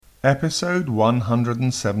Episode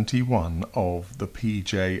 171 of the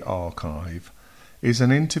PJ Archive is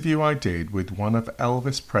an interview I did with one of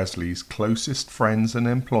Elvis Presley's closest friends and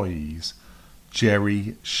employees,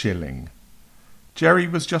 Jerry Schilling. Jerry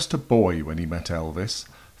was just a boy when he met Elvis,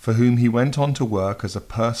 for whom he went on to work as a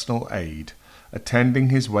personal aide, attending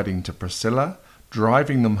his wedding to Priscilla,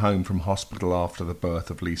 driving them home from hospital after the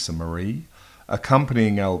birth of Lisa Marie,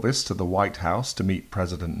 accompanying Elvis to the White House to meet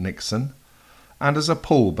President Nixon, and as a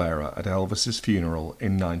pallbearer at Elvis's funeral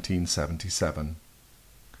in 1977.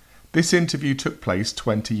 This interview took place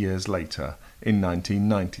 20 years later, in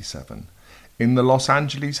 1997, in the Los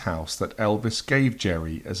Angeles house that Elvis gave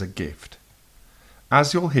Jerry as a gift.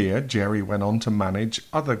 As you'll hear, Jerry went on to manage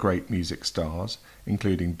other great music stars,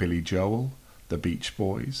 including Billy Joel, the Beach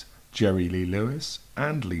Boys, Jerry Lee Lewis,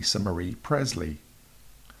 and Lisa Marie Presley.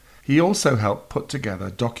 He also helped put together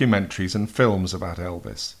documentaries and films about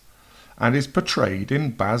Elvis, and is portrayed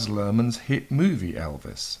in Baz Luhrmann's hit movie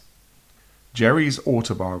Elvis. Jerry's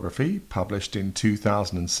autobiography, published in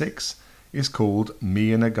 2006, is called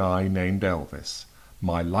Me and a Guy Named Elvis,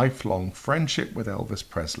 My Lifelong Friendship with Elvis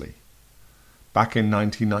Presley. Back in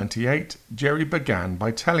 1998, Jerry began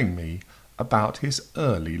by telling me about his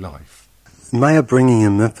early life. My upbringing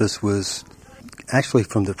in Memphis was actually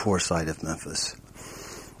from the poor side of Memphis.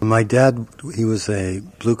 My dad, he was a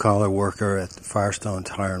blue-collar worker at the Firestone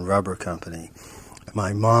Tire and Rubber Company.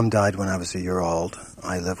 My mom died when I was a year old.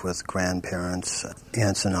 I lived with grandparents,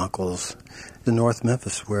 aunts and uncles in North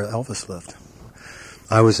Memphis where Elvis lived.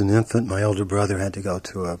 I was an infant. My older brother had to go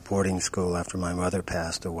to a boarding school after my mother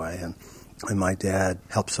passed away, and my dad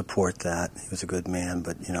helped support that. He was a good man,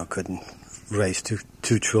 but, couldn't raise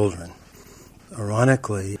two children.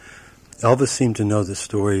 Ironically, Elvis seemed to know the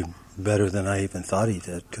story better than I even thought he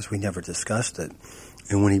did, because we never discussed it.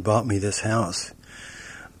 And when he bought me this house,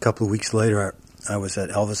 a couple of weeks later, I was at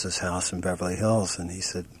Elvis's house in Beverly Hills, and he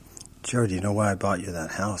said, "Jerry, do you know why I bought you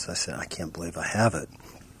that house?" I said, "I can't believe I have it."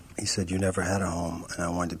 He said, "You never had a home, and I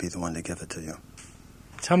wanted to be the one to give it to you."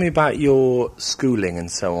 Tell me about your schooling and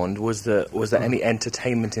so on. Was there any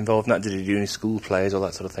entertainment involved in that? Did you do any school plays, all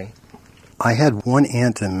that sort of thing? I had one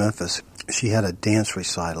aunt in Memphis. She had a dance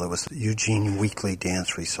recital. It was the Eugene Weekly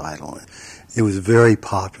Dance Recital. It was very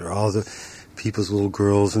popular. All the people's little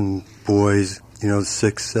girls and boys,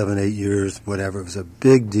 6, 7, 8 years, whatever. It was a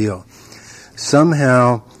big deal.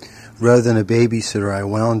 Somehow, rather than a babysitter, I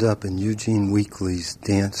wound up in Eugene Weekly's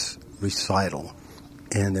dance recital.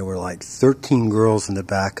 And there were like 13 girls in the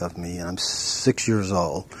back of me, and I'm 6 years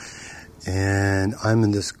old. And I'm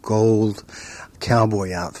in this gold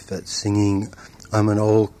cowboy outfit singing "I'm an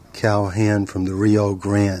Old Cowhand from the Rio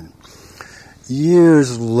Grande."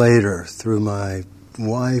 Years later, through my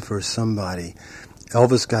wife or somebody,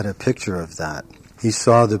 Elvis got a picture of that. He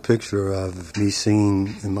saw the picture of me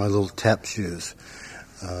singing in my little tap shoes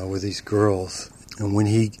with these girls. And when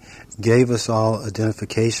he gave us all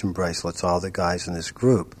identification bracelets, all the guys in this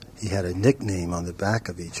group, he had a nickname on the back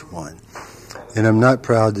of each one. And I'm not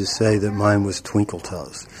proud to say that mine was Twinkle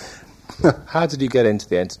Toes. How did you get into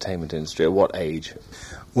the entertainment industry? At what age?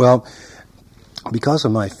 Well, because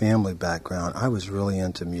of my family background, I was really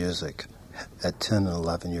into music at 10 and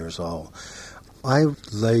 11 years old. I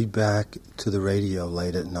laid back to the radio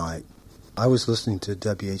late at night. I was listening to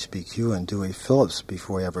WHBQ and Dewey Phillips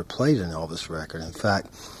before he ever played an Elvis record. In fact,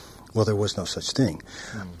 there was no such thing.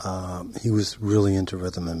 He was really into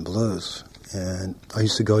rhythm and blues. And I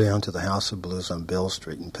used to go down to the House of Blues on Bill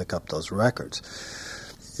Street and pick up those records.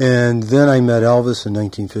 And then I met Elvis in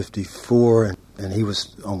 1954, and he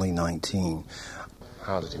was only 19.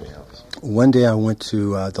 How did you meet Elvis? One day I went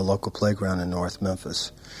to the local playground in North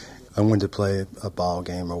Memphis. I wanted to play a ball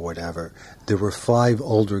game or whatever. There were 5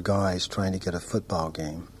 older guys trying to get a football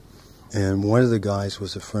game. And one of the guys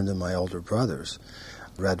was a friend of my older brother's,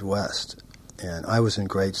 Red West. And I was in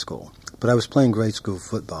grade school. But I was playing grade school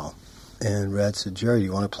football. And Red said, "Jerry, do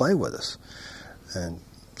you want to play with us?" And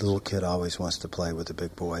the little kid always wants to play with the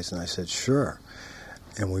big boys. And I said, "Sure."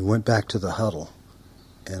 And we went back to the huddle.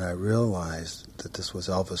 And I realized that this was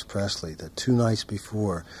Elvis Presley, that 2 nights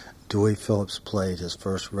before, Dewey Phillips played his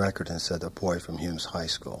first record and said, "A Boy from Humes High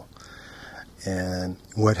School." And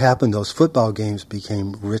what happened, those football games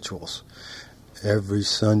became rituals every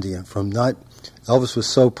Sunday. And Elvis was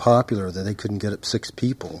so popular that they couldn't get up 6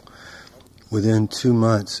 people. Within 2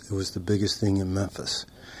 months, it was the biggest thing in Memphis.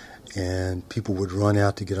 And people would run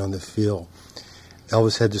out to get on the field.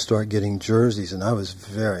 Elvis had to start getting jerseys, and I was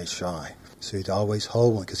very shy. So he'd always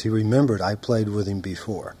hold one, because he remembered I played with him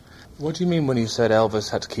before. What do you mean when you said Elvis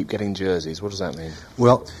had to keep getting jerseys? What does that mean?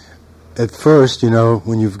 Well, At first,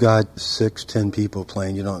 when you've got 6, 10 people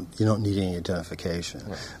playing, you don't need any identification.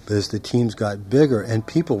 Right. But as the teams got bigger, and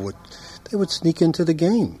people would sneak into the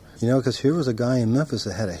game, because here was a guy in Memphis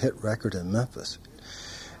that had a hit record in Memphis.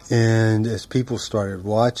 And as people started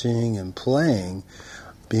watching and playing,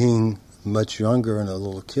 being much younger and a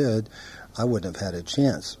little kid, I wouldn't have had a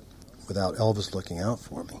chance without Elvis looking out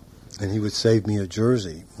for me. And he would save me a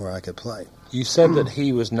jersey where I could play. You said that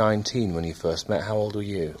he was 19 when you first met. How old were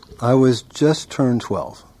you? I was just turned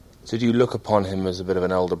 12. So did you look upon him as a bit of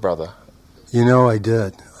an older brother? I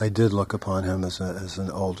did. I did look upon him as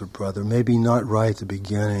an older brother. Maybe not right at the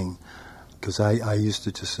beginning, because I used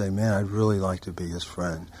to just say, man, I'd really like to be his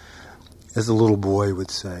friend. As a little boy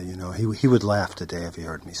would say, he would laugh today if he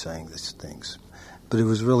heard me saying these things. But it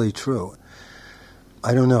was really true.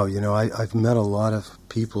 I don't know, I've met a lot of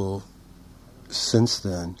people since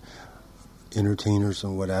then, entertainers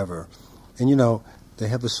and whatever. And, they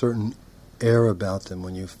have a certain air about them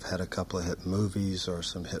when you've had a couple of hit movies or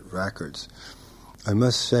some hit records. I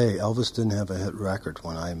must say, Elvis didn't have a hit record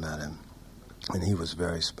when I met him. And he was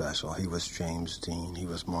very special. He was James Dean, he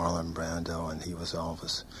was Marlon Brando, and he was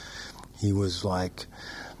Elvis. He was like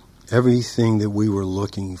everything that we were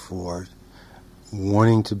looking for,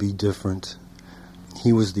 wanting to be different.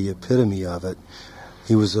 He was the epitome of it.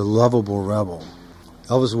 He was a lovable rebel.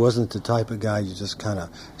 Elvis wasn't the type of guy you just kind of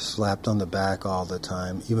slapped on the back all the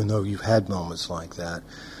time, even though you've had moments like that.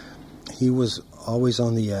 He was always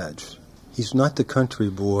on the edge. He's not the country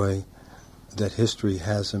boy that history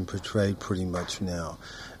has him portrayed pretty much now.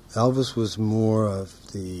 Elvis was more of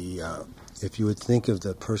the, if you would think of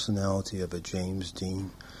the personality of a James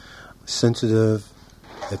Dean, sensitive,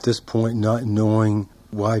 at this point not knowing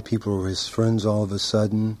why people were his friends all of a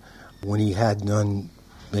sudden, when he had none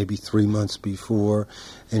maybe 3 months before,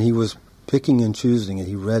 and he was picking and choosing, and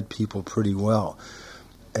he read people pretty well.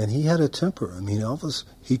 And he had a temper. I mean, Elvis,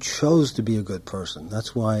 he chose to be a good person.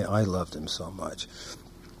 That's why I loved him so much.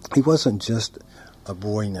 He wasn't just a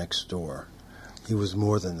boy next door. He was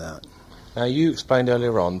more than that. Now, you explained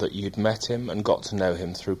earlier on that you'd met him and got to know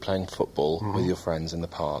him through playing football with your friends in the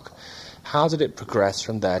park. How did it progress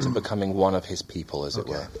from there to becoming one of his people, as it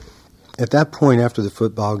were? At that point, after the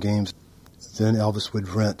football games, then Elvis would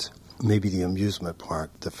rent maybe the amusement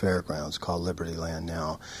park, the fairgrounds, called Liberty Land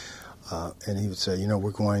now. And he would say,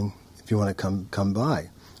 we're going, if you want to come by.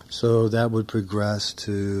 So that would progress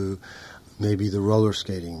to maybe the roller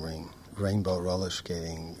skating ring, rainbow roller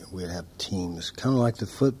skating. We'd have teams, kind of like the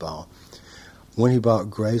football. When he bought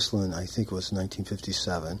Graceland, I think it was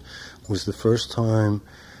 1957, was the first time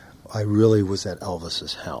I really was at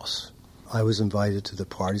Elvis's house. I was invited to the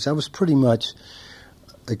parties. I was pretty much,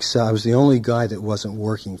 I was the only guy that wasn't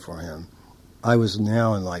working for him. I was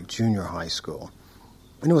now in like junior high school.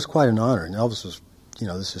 And it was quite an honor. And Elvis was,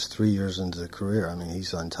 this is 3 years into the career. I mean,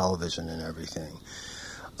 he's on television and everything.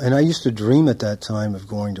 And I used to dream at that time of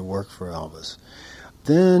going to work for Elvis.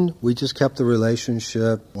 Then we just kept the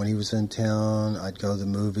relationship. When he was in town, I'd go to the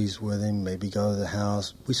movies with him, maybe go to the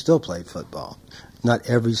house. We still played football. Not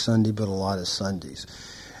every Sunday, but a lot of Sundays.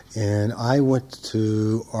 And I went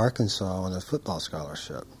to Arkansas on a football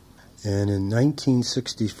scholarship. And in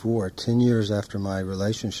 1964, 10 years after my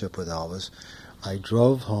relationship with Elvis, I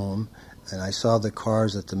drove home and I saw the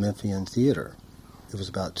cars at the Memphian Theater. It was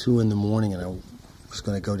about 2 in the morning and I was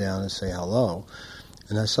going to go down and say hello.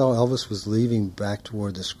 And I saw Elvis was leaving back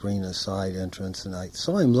toward the screen, a side entrance, and I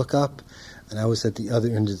saw him look up, and I was at the other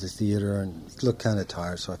end of the theater, and he looked kind of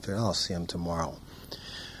tired, so I figured, I'll see him tomorrow.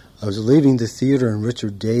 I was leaving the theater, and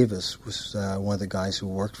Richard Davis was one of the guys who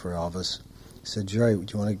worked for Elvis. He said, Jerry,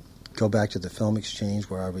 do you want to go back to the film exchange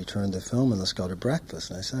where I returned the film, and let's go to breakfast?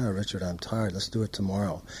 And I said, Richard, I'm tired. Let's do it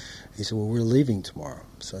tomorrow. He said, well, we're leaving tomorrow.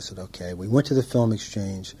 So I said, okay. We went to the film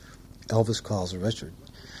exchange. Elvis calls Richard.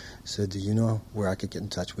 Said, do you know where I could get in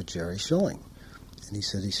touch with Jerry Schilling? And he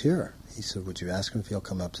said, he's here. He said, would you ask him if he'll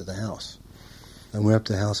come up to the house? I went up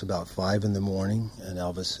to the house about 5 in the morning, and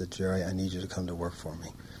Elvis said, Jerry, I need you to come to work for me.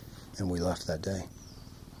 And we left that day.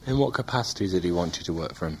 In what capacity did he want you to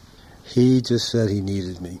work for him? He just said he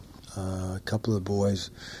needed me. A couple of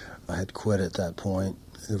boys had quit at that point.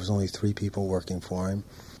 There was only 3 people working for him.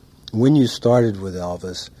 When you started with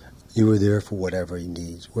Elvis, you were there for whatever he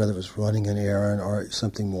needs, whether it was running an errand or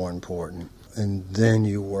something more important. And then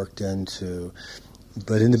you worked into,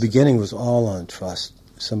 but in the beginning it was all on trust.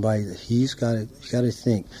 Somebody that you got to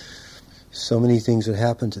think, so many things that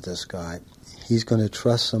happened to this guy. He's going to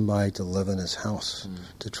trust somebody to live in his house,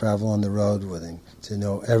 to travel on the road with him, to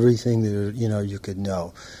know everything that you could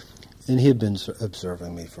know. And he had been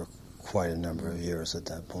observing me for quite a number of years at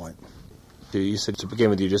that point. You said to begin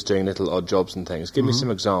with you're just doing little odd jobs and things. Give me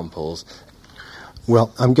some examples.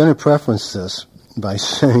 Well, I'm going to preference this by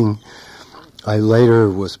saying I later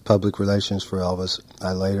was public relations for Elvis.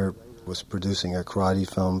 I later was producing a karate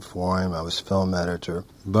film for him. I was film editor.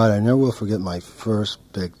 But I never will forget my first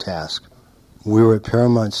big task. We were at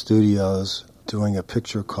Paramount Studios doing a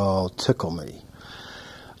picture called Tickle Me.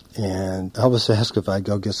 And Elvis asked if I'd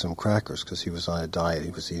go get some crackers because he was on a diet.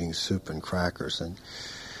 He was eating soup and crackers. And,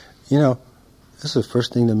 you know, this is the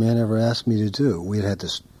first thing the man ever asked me to do. We had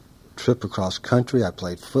this trip across country. I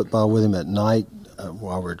played football with him at night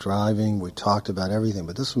while we're driving. We talked about everything.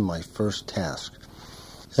 But this was my first task.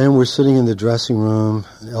 And we're sitting in the dressing room.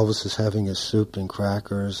 Elvis is having his soup and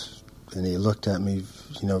crackers. And he looked at me,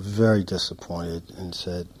 you know, very disappointed and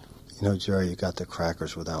said, "You know, Jerry, you got the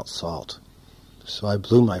crackers without salt." So I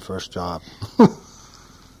blew my first job.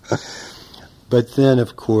 But then,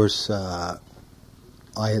 of course, I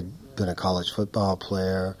had been a college football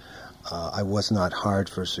player. I was not hired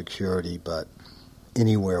for security, but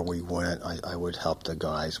anywhere we went, I would help the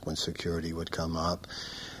guys when security would come up.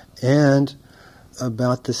 And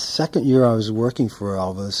about the second year I was working for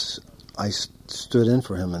Elvis, I stood in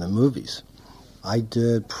for him in the movies. I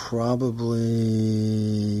did probably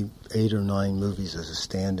 8 or 9 movies as a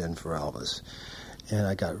stand-in for Elvis. And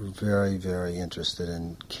I got very, very interested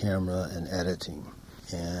in camera and editing.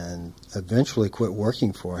 And eventually quit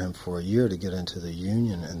working for him for a year to get into the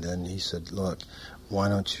union. And then he said, "Look, why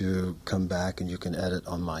don't you come back and you can edit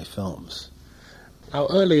on my films?" Now,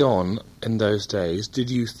 early on in those days, did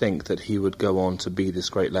you think that he would go on to be this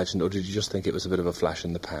great legend, or did you just think it was a bit of a flash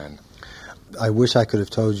in the pan? I wish I could have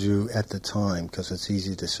told you at the time, because it's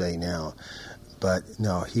easy to say now. But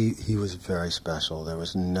no, he was very special. There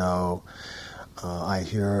was no... I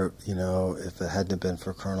hear, you know, if it hadn't been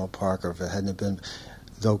for Colonel Parker, if it hadn't been...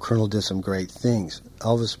 Though Colonel did some great things,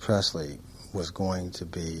 Elvis Presley was going to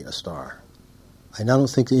be a star. And I don't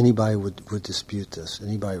think anybody would dispute this.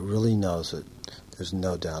 Anybody really knows it. There's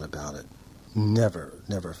no doubt about it. Never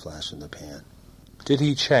a flash in the pan. Did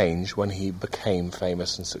he change when he became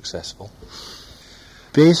famous and successful?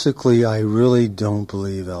 Basically, I really don't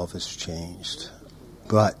believe Elvis changed.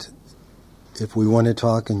 But if we want to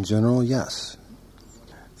talk in general, yes.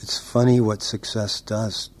 It's funny what success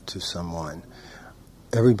does to someone.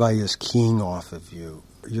 Everybody is keying off of you.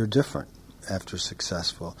 You're different after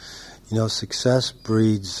successful. You know, success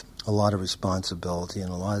breeds a lot of responsibility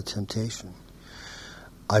and a lot of temptation.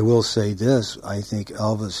 I will say this, I think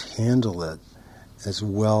Elvis handled it as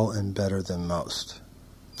well and better than most.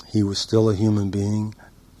 He was still a human being,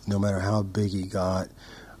 no matter how big he got.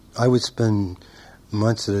 I would spend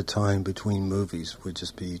months at a time between movies. We'd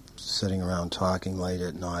just be sitting around talking late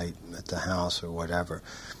at night at the house or whatever.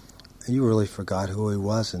 And you really forgot who he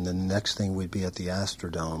was, and then the next thing we'd be at the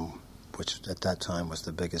Astrodome, which at that time was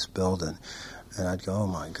the biggest building. And I'd go, "Oh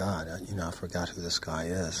my God, I forgot who this guy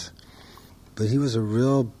is." But he was a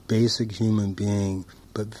real basic human being,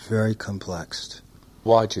 but very complex.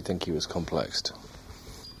 Why do you think he was complex?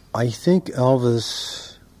 I think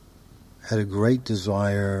Elvis had a great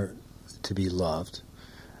desire to be loved,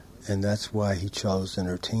 and that's why he chose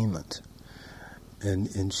entertainment. And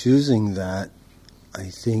in choosing that, I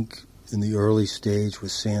think in the early stage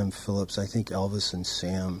with Sam Phillips, I think Elvis and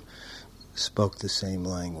Sam spoke the same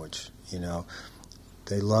language, you know.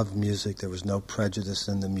 They loved music. There was no prejudice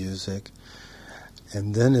in the music.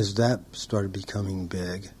 And then as that started becoming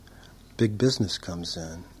big business comes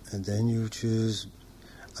in. And then you choose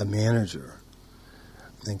a manager.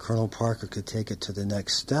 And Colonel Parker could take it to the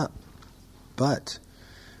next step. But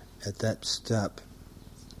at that step,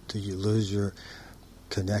 do you lose your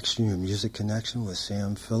connection, your music connection with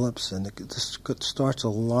Sam Phillips? And this starts a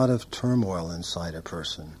lot of turmoil inside a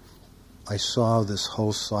person. I saw this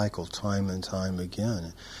whole cycle time and time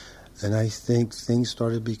again. And I think things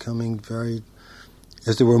started becoming very...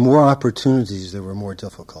 As there were more opportunities, there were more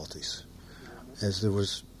difficulties. As there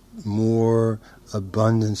was more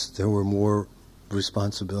abundance, there were more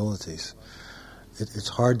responsibilities. It's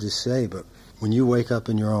hard to say, but when you wake up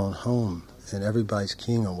in your own home and everybody's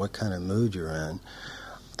keying on what kind of mood you're in,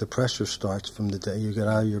 the pressure starts from the day you get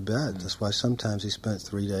out of your bed. That's why sometimes he spent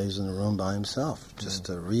 3 days in the room by himself, just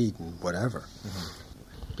to read and whatever.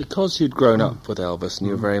 Because you'd grown up with Elvis and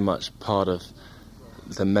you were very much part of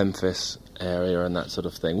the Memphis area and that sort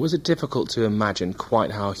of thing, was it difficult to imagine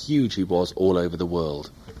quite how huge he was all over the world?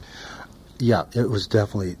 Yeah, it was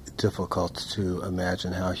definitely difficult to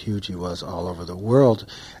imagine how huge he was all over the world,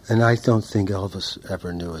 and I don't think Elvis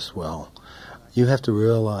ever knew as well. You have to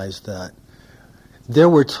realize that there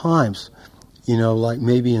were times, like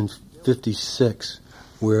maybe in '56,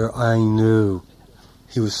 where I knew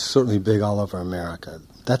He was certainly big all over America.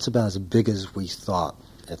 That's about as big as we thought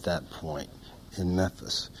at that point in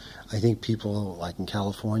Memphis. I think people, like in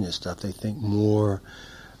California and stuff, they think more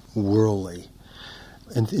worldly.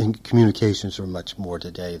 And communications are much more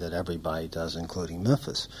today that everybody does, including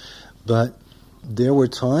Memphis. But there were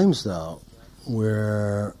times, though,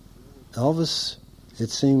 where Elvis, it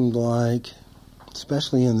seemed like,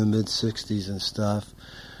 especially in the mid-'60s and stuff,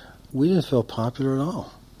 we didn't feel popular at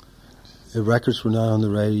all. The records were not on the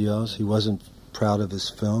radios. He wasn't proud of his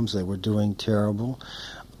films. They were doing terrible.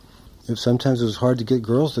 Sometimes it was hard to get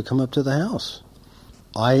girls to come up to the house.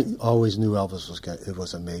 I always knew Elvis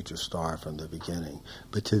was a major star from the beginning.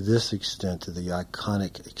 But to this extent, to the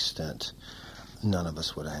iconic extent, none of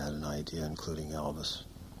us would have had an idea, including Elvis.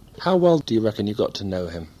 How well do you reckon you got to know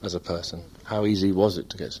him as a person? How easy was it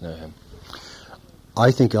to get to know him?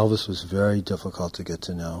 I think Elvis was very difficult to get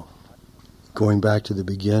to know. Going back to the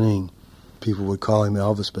beginning, people would call him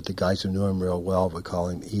Elvis, but the guys who knew him real well would call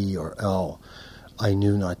him E or L. I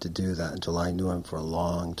knew not to do that until I knew him for a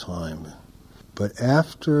long time. But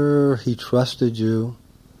after he trusted you,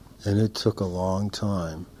 and it took a long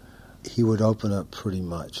time, he would open up pretty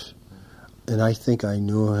much. And I think I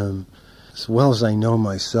knew him as well as I know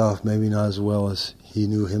myself, maybe not as well as he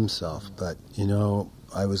knew himself. But, you know,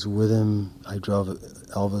 I was with him. I drove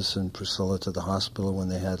Elvis and Priscilla to the hospital when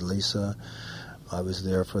they had Lisa. I was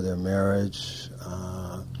there for their marriage.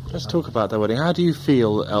 Let's talk about that wedding. How do you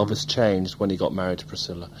feel Elvis changed when he got married to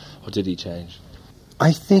Priscilla? Or did he change?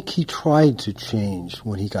 I think he tried to change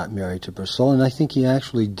when he got married to Priscilla, and I think he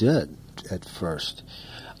actually did at first.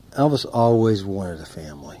 Elvis always wanted a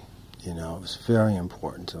family. You know, it was very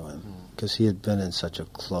important to him because he had been in such a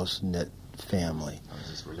close-knit family. That was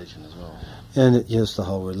his religion as well. And yes, the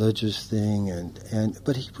whole religious thing,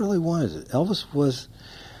 but he really wanted it. Elvis was,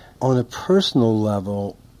 on a personal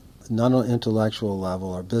level, not on an intellectual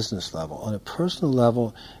level or business level, on a personal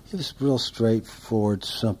level, he was real straightforward,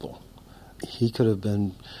 simple. He could have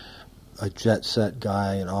been a jet-set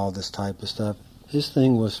guy and all this type of stuff. His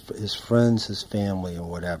thing was his friends, his family, and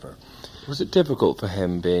whatever. Was it difficult for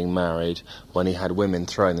him being married when he had women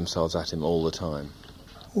throwing themselves at him all the time?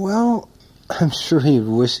 Well, I'm sure he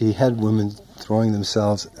wished he had women throwing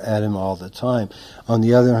themselves at him all the time. On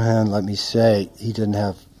the other hand, let me say, he didn't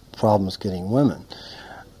have problems getting women.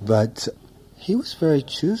 But he was very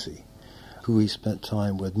choosy who he spent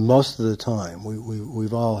time with most of the time.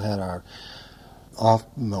 We've all had our off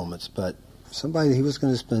moments, but somebody he was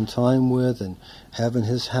going to spend time with and have in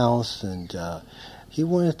his house, and he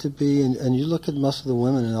wanted to be, and you look at most of the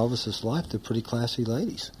women in Elvis's life, they're pretty classy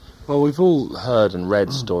ladies. Well, we've all heard and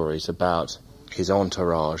read stories about his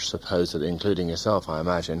entourage, supposedly, including yourself, I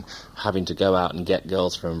imagine, having to go out and get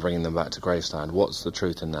girls for him, bringing them back to Graceland. What's the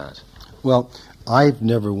truth in that? Well, I've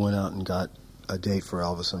never went out and got a date for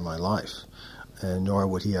Elvis in my life, and nor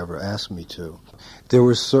would he ever ask me to. There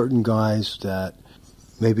were certain guys that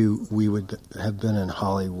maybe we would have been in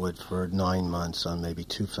Hollywood for 9 months on maybe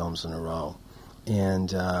 2 films in a row,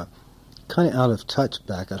 and kind of out of touch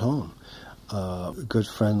back at home. A good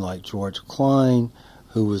friend like George Klein,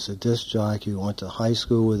 who was a disc jockey who went to high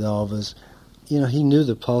school with Elvis. You know, he knew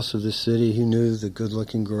the pulse of the city. He knew the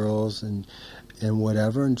good-looking girls and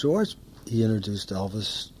whatever. And George, he introduced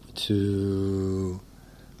Elvis to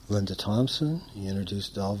Linda Thompson. He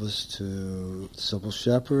introduced Elvis to Sybil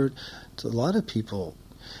Shepherd, to a lot of people.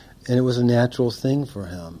 And it was a natural thing for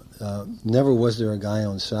him. Never was there a guy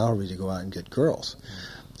on salary to go out and get girls.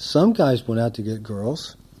 Some guys went out to get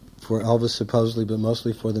girls for Elvis supposedly, but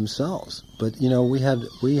mostly for themselves. But, you know, we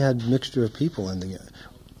had mixture of people in the...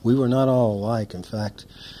 We were not all alike. In fact,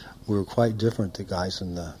 we were quite different, the guys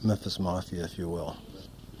in the Memphis Mafia, if you will.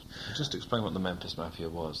 Just explain what the Memphis Mafia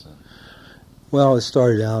was, then. Well, it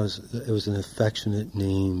started out as it was an affectionate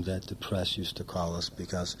name that the press used to call us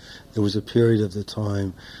because there was a period of the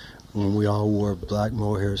time when we all wore black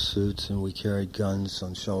mohair suits and we carried guns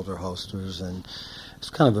on shoulder holsters, and it's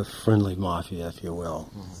kind of a friendly mafia, if you will.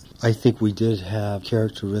 Mm-hmm. I think we did have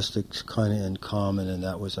characteristics kind of in common, and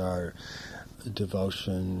that was our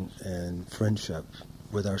devotion and friendship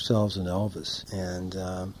with ourselves and Elvis.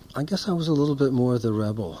 And I guess I was a little bit more the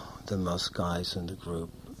rebel than most guys in the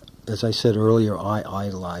group. As I said earlier, I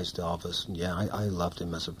idolized Elvis. Yeah, I loved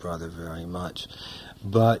him as a brother very much.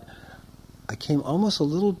 But I came almost a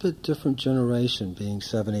little bit different generation, being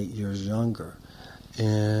 7, 8 years younger.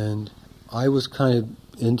 And I was kind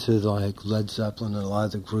of into like Led Zeppelin and a lot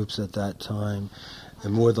of the groups at that time,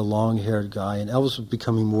 and more the long-haired guy. And Elvis was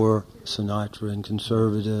becoming more Sinatra and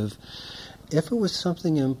conservative. If it was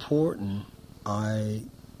something important, I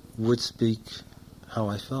would speak how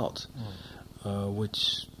I felt,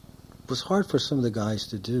 which was hard for some of the guys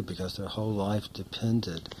to do because their whole life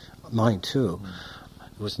depended, mine too.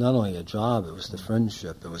 It was not only a job, it was the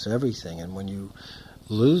friendship, it was everything. And when you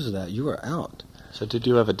lose that, you are out. So did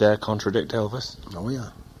you ever dare contradict Elvis? Oh, yeah.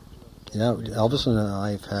 Yeah, Elvis and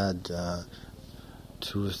I have had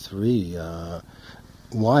 2 or 3.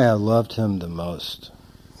 Why I loved him the most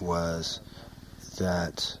was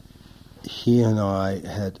that he and I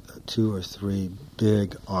had 2 or 3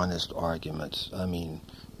 big, honest arguments. I mean,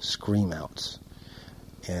 scream-outs.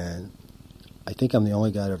 And I think I'm the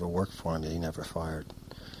only guy that ever worked for him that he never fired.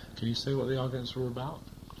 Can you say what the arguments were about?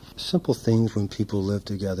 Simple things when people live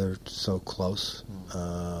together so close.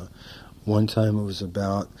 One time it was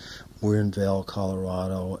about, we're in Vail,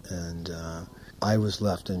 Colorado, and I was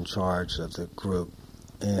left in charge of the group.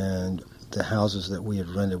 And the houses that we had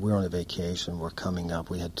rented, we were on a vacation, were coming up.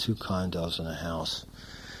 We had 2 condos and a house.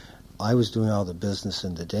 I was doing all the business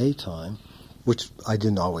in the daytime, which I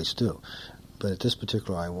didn't always do. But at this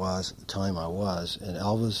particular time I was, and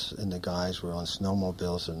Elvis and the guys were on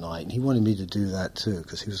snowmobiles at night, and he wanted me to do that too,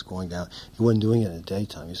 because he was going down, he wasn't doing it in the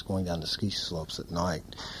daytime, he was going down the ski slopes at night.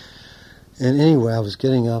 And anyway, I was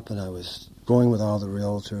getting up and I was going with all the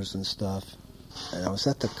realtors and stuff, and I was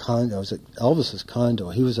at the condo, I was at Elvis's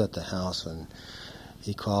condo, he was at the house, and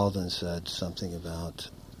he called and said something about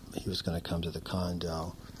he was going to come to the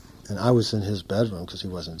condo, and I was in his bedroom because he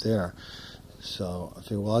wasn't there. So I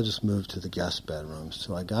figured, well, I'll just move to the guest bedroom.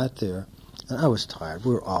 So I got there, and I was tired.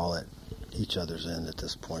 We were all at each other's end at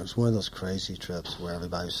this point. It was one of those crazy trips where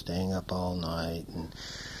everybody was staying up all night.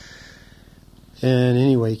 And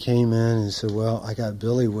anyway, he came in and said, well, I got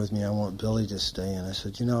Billy with me. I want Billy to stay. And I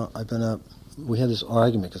said, I've been up. We had this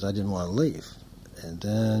argument because I didn't want to leave. And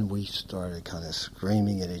then we started kind of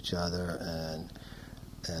screaming at each other,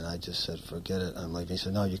 and I just said, forget it, I'm leaving. He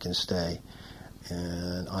said, no, you can stay.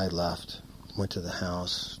 And I left. Went to the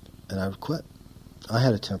house, and I quit. I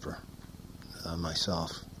had a temper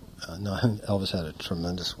myself. No, Elvis had a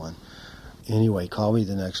tremendous one. Anyway, he called me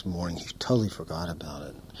the next morning. He totally forgot about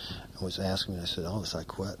it. I was asking me, I said, Elvis, I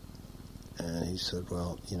quit. And he said,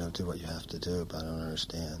 well, do what you have to do, but I don't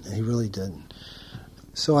understand. And he really didn't.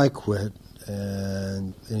 So I quit,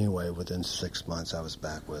 and anyway, within 6 months, I was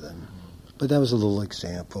back with him. But that was a little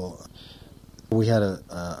example. We had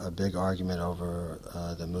a big argument over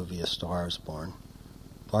the movie A Star is Born.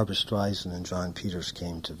 Barbra Streisand and John Peters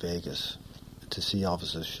came to Vegas to see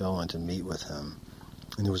Elvis's show and to meet with him.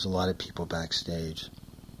 And there was a lot of people backstage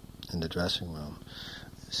in the dressing room.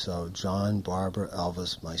 So John, Barbara,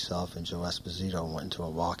 Elvis, myself, and Joe Esposito went into a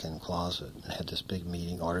walk-in closet and had this big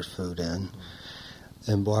meeting, ordered food in.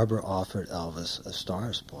 And Barbara offered Elvis A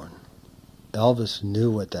Star is Born. Elvis knew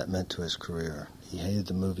what that meant to his career. He hated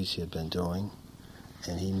the movies he had been doing.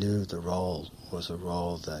 And he knew the role was a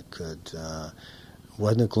role that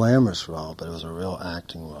wasn't a glamorous role, but it was a real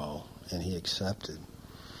acting role. And he accepted,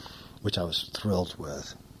 which I was thrilled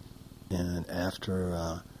with. And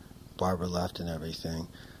after Barbara left and everything,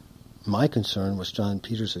 my concern was John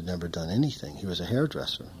Peters had never done anything. He was a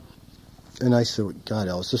hairdresser. And I said, God,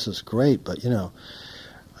 Elvis, this is great, but,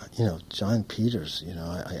 John Peters,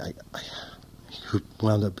 who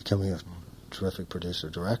wound up becoming a terrific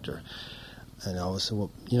producer-director. And Elvis said,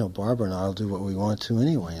 well, Barbara and I will do what we want to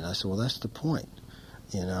anyway. And I said, well, that's the point,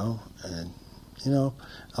 And,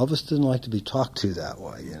 Elvis didn't like to be talked to that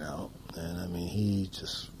way, And, I mean, he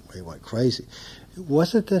went crazy. It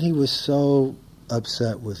wasn't that he was so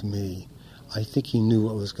upset with me. I think he knew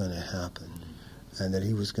what was going to happen. And that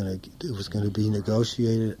it was going to be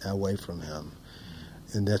negotiated away from him.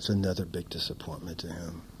 And that's another big disappointment to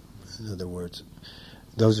him. In other words,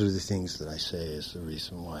 those are the things that I say is the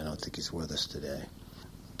reason why I don't think he's with us today.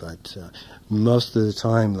 But most of the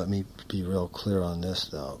time, let me be real clear on this,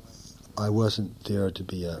 though. I wasn't there to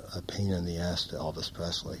be a pain in the ass to Elvis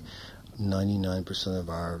Presley. 99% of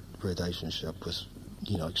our relationship was,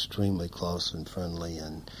 extremely close and friendly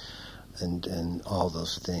and all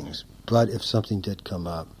those things. But if something did come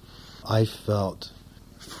up, I felt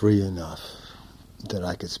free enough that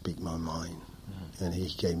I could speak my mind. And he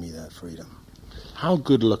gave me that freedom. How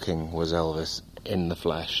good-looking was Elvis in the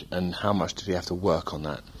flesh, and how much did he have to work on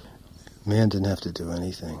that? Man didn't have to do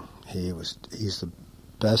anything. He's the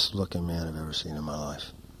best-looking man I've ever seen in my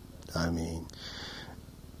life. I mean,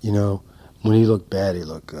 when he looked bad, he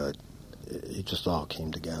looked good. It just all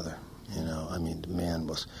came together. I mean, the man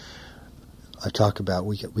was... I talk about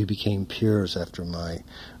we became peers after my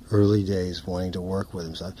early days wanting to work with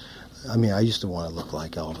him. So I used to want to look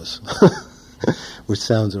like Elvis, which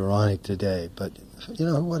sounds ironic today. But you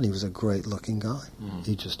know what? He was a great-looking guy.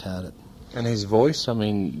 He just had it. And his voice? I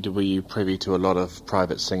mean, were you privy to a lot of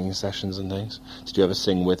private singing sessions and things? Did you ever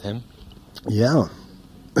sing with him? Yeah.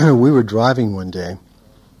 We were driving one day.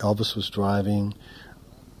 Elvis was driving.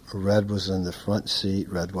 Red was in the front seat,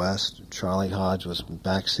 Red West. Charlie Hodge was in the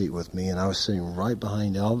back seat with me, and I was sitting right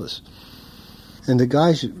behind Elvis. And the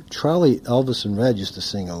guys, Charlie, Elvis, and Red used to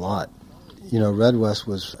sing a lot. You know, Red West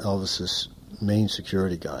was Elvis's main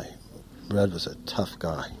security guy. Red was a tough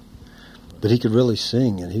guy. But he could really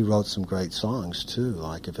sing, and he wrote some great songs, too,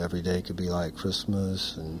 like If Every Day Could Be Like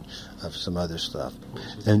Christmas and some other stuff.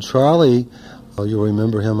 And Charlie, you'll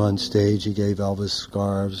remember him on stage. He gave Elvis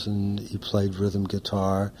scarves, and he played rhythm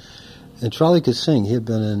guitar. And Charlie could sing. He had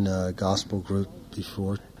been in a gospel group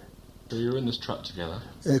before. So you were in this truck together?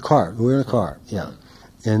 A car. We were in a car, yeah.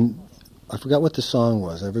 And I forgot what the song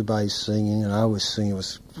was. Everybody's singing, and I was singing. It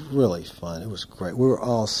was really fun. It was great. We were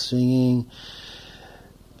all singing.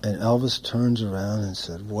 And Elvis turns around and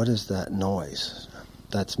said, "What is that noise?"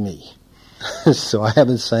 That's me. So I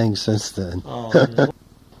haven't sang since then.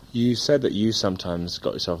 You said that you sometimes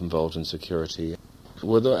got yourself involved in security.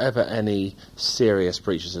 Were there ever any serious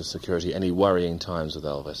breaches of security, any worrying times with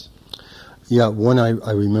Elvis? Yeah, one I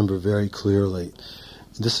remember very clearly.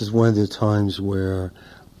 This is one of the times where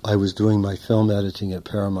I was doing my film editing at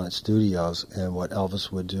Paramount Studios, and what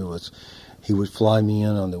Elvis would do was he would fly me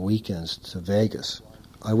in on the weekends to Vegas.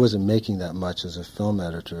 I wasn't making that much as a film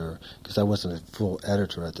editor because I wasn't a full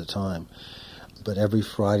editor at the time. But every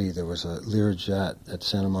Friday there was a Learjet at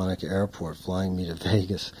Santa Monica Airport flying me to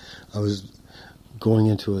Vegas. I was going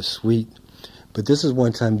into a suite. But this is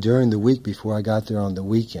one time during the week before I got there on the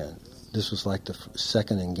weekend. This was like the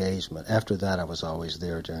second engagement. After that, I was always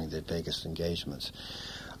there during the Vegas engagements.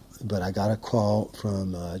 But I got a call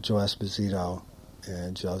from Joe Esposito,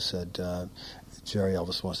 and Joe said, "Jerry,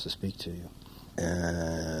 Elvis wants to speak to you."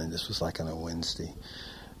 And this was like on a Wednesday.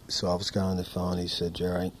 So Elvis got on the phone. He said,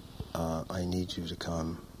 "Jerry, I need you to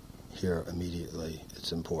come here immediately.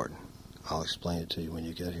 It's important. I'll explain it to you when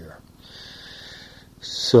you get here."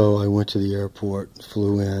 So I went to the airport,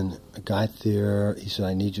 flew in, got there. He said,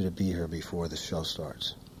 "I need you to be here before the show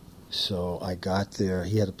starts." So I got there.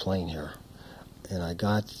 He had a plane here. And I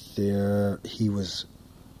got there. He was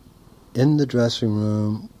in the dressing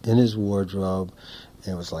room, in his wardrobe,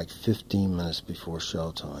 and it was like 15 minutes before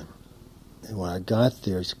showtime. And when I got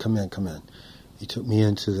there, he said, "Come in, come in." He took me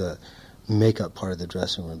into the makeup part of the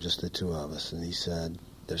dressing room, just the two of us, and he said,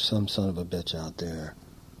 "There's some son of a bitch out there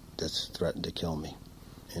that's threatened to kill me."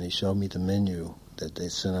 And he showed me the menu that they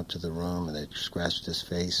sent up to the room, and they scratched his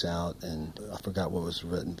face out, and I forgot what was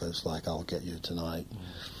written, but it's like, "I'll get you tonight."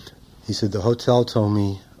 He said, "The hotel told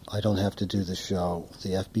me I don't have to do the show.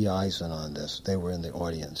 The FBI's in on this." They were in the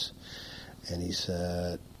audience. And he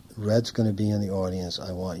said, "Red's going to be in the audience.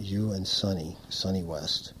 I want you and Sonny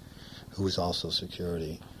West, who was also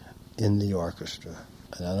security, in the orchestra.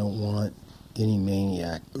 And I don't want any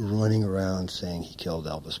maniac running around saying he killed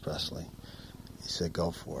Elvis Presley." He said, "Go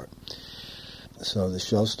for it." So the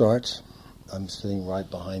show starts. I'm sitting right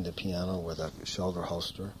behind the piano with a shoulder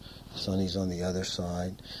holster. Sonny's on the other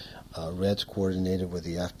side. Red's coordinated with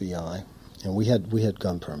the FBI. And we had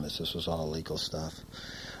gun permits. This was all legal stuff.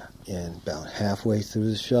 And about halfway through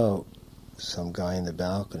the show, some guy in the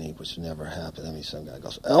balcony, which never happened, some guy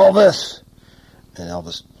goes, "Elvis!" And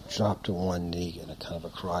Elvis dropped to one knee in a kind of a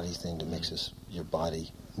karate thing to make your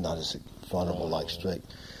body not as vulnerable, like straight.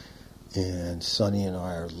 And Sonny and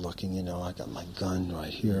I are looking, I got my gun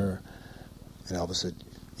right here. And Elvis said,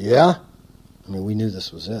 "Yeah?" We knew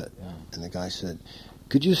this was it. Yeah. And the guy said,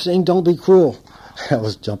 "Could you sing Don't Be Cruel?"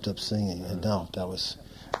 Elvis jumped up singing. And no, that was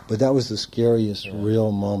the scariest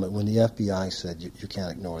real moment when the FBI said, you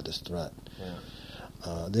can't ignore this threat.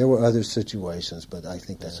 Yeah. There were other situations, but I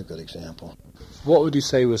think that's a good example. What would you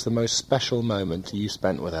say was the most special moment you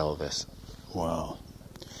spent with Elvis? Wow.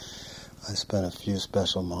 I spent a few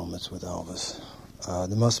special moments with Elvis.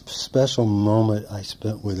 The most special moment I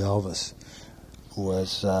spent with Elvis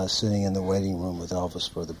was sitting in the waiting room with Elvis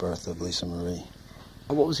for the birth of Lisa Marie.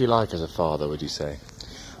 What was he like as a father, would you say?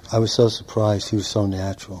 I was so surprised. He was so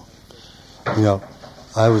natural.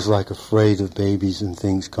 I was like afraid of babies and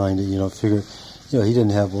things, figure, he didn't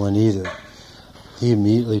have one either. He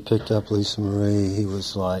immediately picked up Lisa Marie. He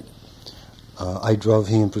was like, I drove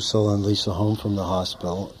he and Priscilla and Lisa home from the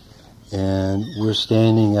hospital, and we're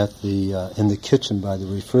standing at in the kitchen by the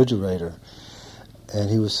refrigerator, and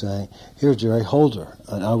he was saying, "Here, Jerry, hold her."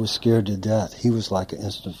 And I was scared to death. He was like an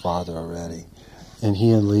instant father already. And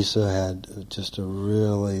he and Lisa had just a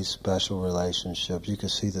really special relationship. You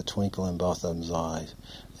could see the twinkle in both of them's eyes.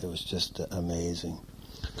 It was just amazing.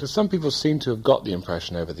 Because some people seem to have got the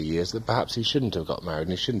impression over the years that perhaps he shouldn't have got married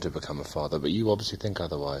and he shouldn't have become a father, but you obviously think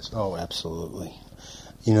otherwise. Oh, absolutely.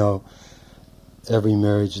 every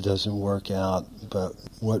marriage doesn't work out, but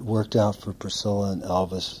what worked out for Priscilla and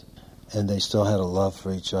Elvis, and they still had a love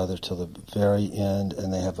for each other till the very end,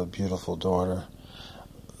 and they have a beautiful daughter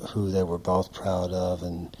who they were both proud of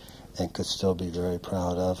and could still be very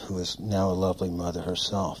proud of, who is now a lovely mother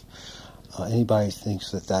herself. Anybody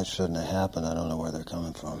thinks that shouldn't have happened, I don't know where they're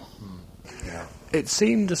coming from. Yeah. It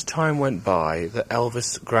seemed as time went by that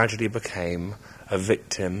Elvis gradually became a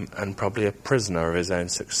victim and probably a prisoner of his own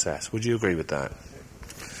success. Would you agree with that?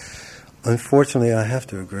 Unfortunately, I have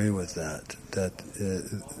to agree with that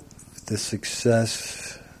the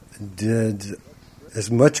success did as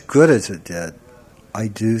much good as it did. I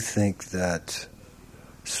do think that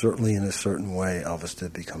certainly in a certain way Elvis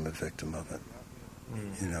did become a victim of it.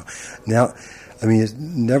 You know, now, I mean, it's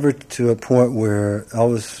never to a point where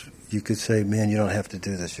Elvis, you could say, man, you don't have to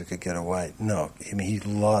do this, you could get away. No, I mean, he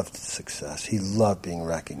loved success. He loved being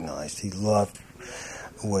recognized. He loved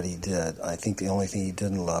what he did. I think the only thing he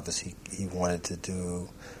didn't love is he wanted to do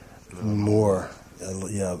more, a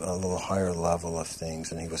little higher level of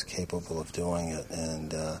things, and he was capable of doing it.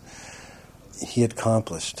 And he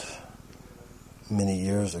accomplished many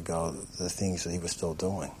years ago the things that he was still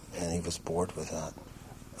doing, and he was bored with that.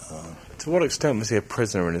 To what extent was he a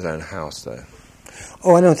prisoner in his own house, though?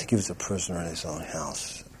 Oh, I don't think he was a prisoner in his own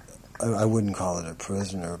house. I wouldn't call it a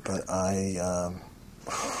prisoner, but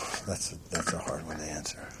that's a hard one to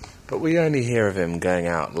answer. But we only hear of him going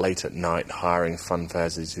out late at night, hiring fun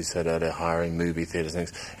fairs, as you said earlier, hiring movie theatres and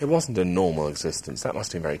things. It wasn't a normal existence. That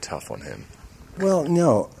must have been very tough on him. Well,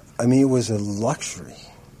 no. I mean, it was a luxury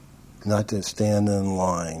not to stand in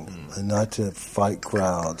line, and not to fight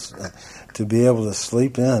crowds, to be able to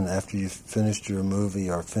sleep in after you finished your movie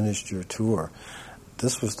or finished your tour.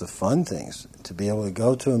 This was the fun things, to be able to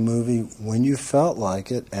go to a movie when you felt like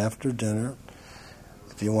it, after dinner.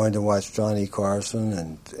 If you wanted to watch Johnny Carson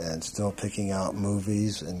and still picking out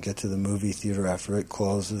movies, and get to the movie theater after it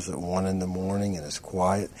closes at 1 in the morning and it's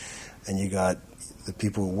quiet, and you got the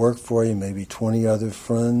people who work for you, maybe 20 other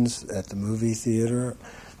friends at the movie theater,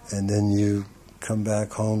 and then you come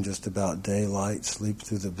back home just about daylight, sleep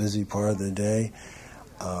through the busy part of the day.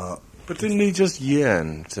 But didn't he just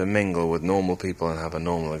yearn to mingle with normal people and have a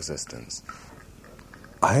normal existence?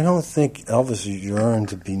 I don't think Elvis yearned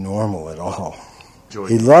to be normal at all.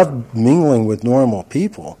 He loved mingling with normal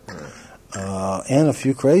people, and a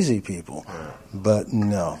few crazy people. But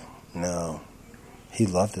no. He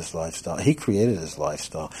loved his lifestyle. He created his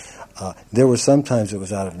lifestyle. There were sometimes it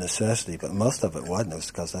was out of necessity, but most of it wasn't. It was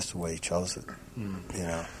because that's the way he chose it. You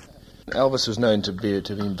know. Elvis was known to be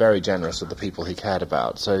very generous with the people he cared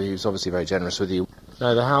about, so he was obviously very generous with you.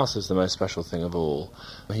 No, the house is the most special thing of all.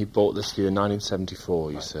 He bought this for you in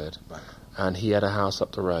 1974, you said. Right. And he had a house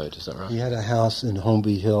up the road, is that right? He had a house in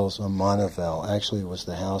Holmby Hills on Monteval. Actually, it was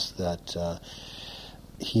the house that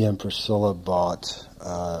he and Priscilla bought.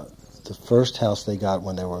 The first house they got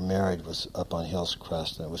when they were married was up on Hills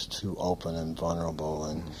Crest, and it was too open and vulnerable.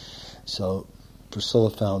 And so Priscilla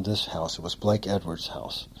found this house. It was Blake Edwards'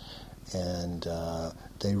 house. And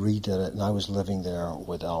they redid it, and I was living there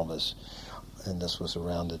with Elvis. And this was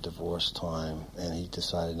around the divorce time, and he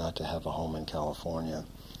decided not to have a home in California.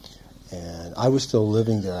 And I was still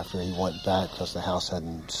living there after he went back because the house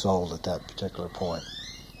hadn't sold at that particular point.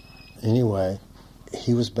 Anyway,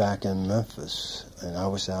 he was back in Memphis, and I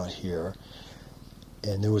was out here,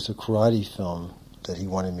 and there was a karate film that he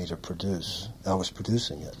wanted me to produce. I was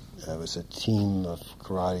producing it. It was a team of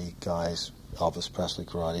karate guys, Elvis Presley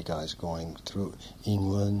karate guys, going through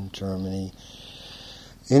England, Germany.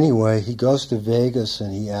 Anyway, he goes to Vegas,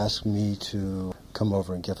 and he asked me to come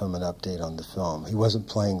over and give him an update on the film. He wasn't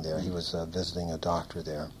playing there. He was visiting a doctor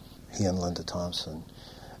there, he and Linda Thompson.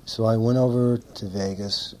 So I went over to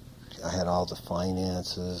Vegas. I had all the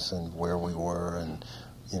finances and where we were and,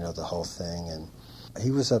 the whole thing. And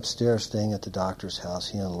he was upstairs staying at the doctor's house,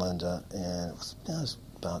 he and Linda, and it was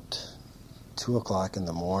about 2 o'clock in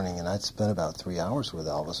the morning, and I'd spent about 3 hours with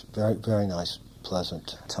Elvis. Very, very nice,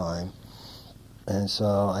 pleasant time. And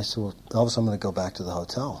so I said, well, Elvis, I'm going to go back to the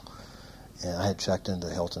hotel. And I had checked into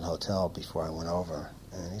the Hilton Hotel before I went over.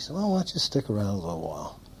 And he said, well, why don't you stick around a little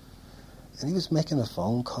while? And he was making a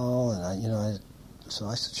phone call, and so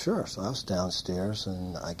I said, sure. So I was downstairs,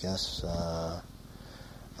 and I guess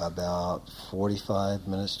about 45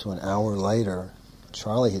 minutes to an hour later,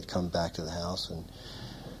 Charlie had come back to the house, and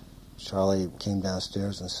Charlie came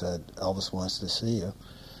downstairs and said, Elvis wants to see you.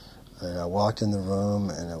 And I walked in the room,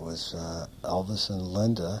 and it was Elvis and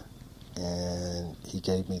Linda, and he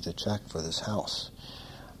gave me the check for this house.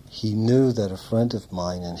 He knew that a friend of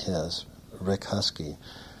mine and his, Rick Husky,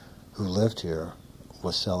 who lived here,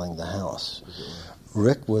 was selling the house.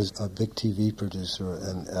 Rick was a big TV producer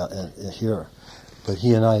and here, but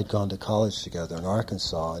he and I had gone to college together in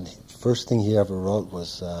Arkansas, and the first thing he ever wrote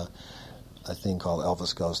was a thing called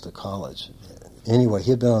Elvis Goes to College. Anyway, he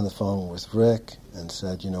had been on the phone with Rick and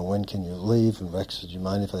said, when can you leave? And Rick said, do you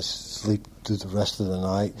mind if I sleep through the rest of the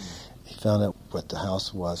night? He found out what the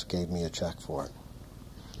house was, gave me a check for it.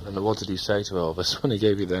 And what did he say to Elvis when he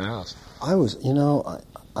gave you the house? I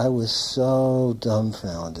was so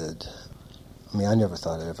dumbfounded. I mean, I never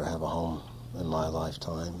thought I'd ever have a home in my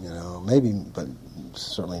lifetime, maybe, but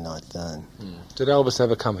certainly not then. Did Elvis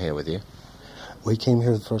ever come here with you? We came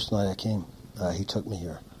here the first night I came. He took me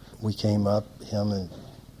here. We came up, him and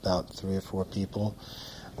about 3 or 4 people.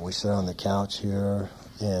 We sat on the couch here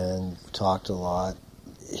and talked a lot.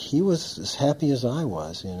 He was as happy as I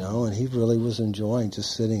was, and he really was enjoying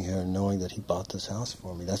just sitting here and knowing that he bought this house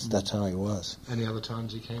for me. That's how he was. Any other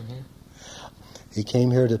times he came here? He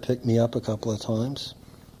came here to pick me up a couple of times,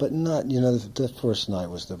 but not, the first night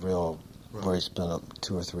was the real, where he spent up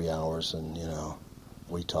 2 or 3 hours and,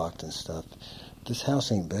 we talked and stuff. This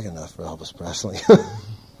house ain't big enough for Elvis Presley.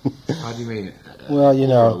 How do you mean? Well,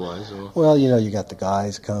 you got the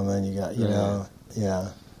guys coming,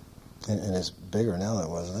 yeah. And it's bigger now than it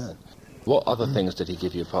was then. What other things did he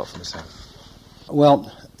give you apart from his house?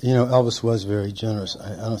 Well, Elvis was very generous.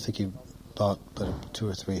 I don't think he bought but 2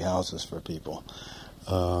 or 3 houses for people.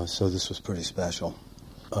 So this was pretty special.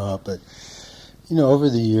 But, over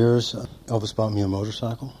the years, Elvis bought me a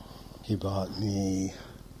motorcycle. He bought me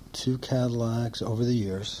 2 Cadillacs over the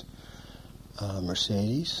years,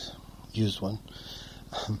 Mercedes, used one,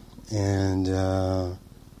 and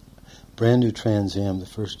brand new Trans Am the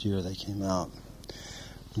first year they came out.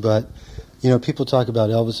 But, people talk about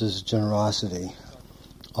Elvis's generosity.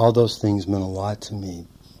 All those things meant a lot to me,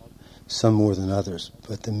 some more than others.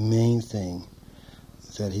 But the main thing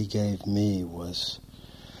that he gave me was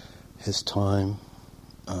his time,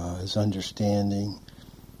 his understanding,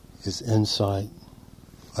 his insight.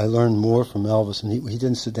 I learned more from Elvis, and he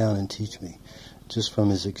didn't sit down and teach me, just from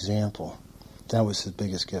his example. That was the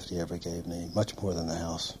biggest gift he ever gave me, much more than the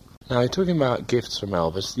house. Now, you're talking about gifts from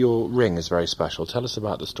Elvis. Your ring is very special. Tell us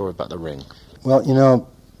about the story about the ring. Well,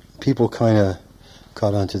 people kind of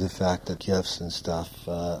caught on to the fact that gifts and stuff,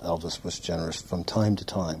 Elvis was generous from time to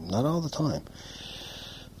time, not all the time.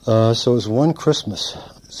 So it was one Christmas,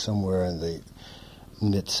 somewhere in the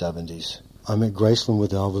mid-'70s. I'm at Graceland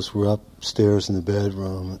with Elvis. We're upstairs in the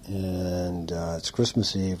bedroom, and it's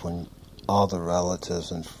Christmas Eve when all the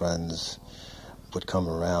relatives and friends would come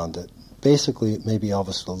around. That basically, maybe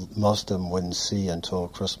Elvis, most of them wouldn't see until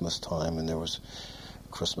Christmas time, and there was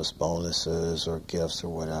Christmas bonuses or gifts or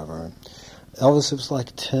whatever. Elvis, it was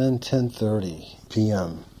like 10:30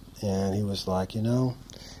 p.m., and he was like,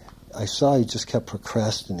 I saw he just kept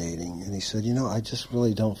procrastinating, and he said, I just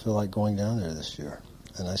really don't feel like going down there this year.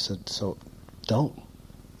 And I said, so don't.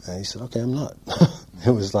 And he said, okay, I'm not.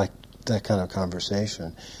 It was like that kind of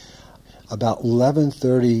conversation. About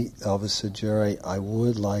 11:30, Elvis said, Jerry, I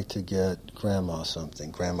would like to get Grandma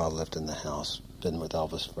something. Grandma lived in the house, been with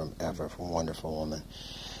Elvis forever, a wonderful woman.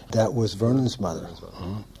 That was Vernon's mother.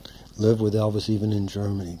 Lived with Elvis even in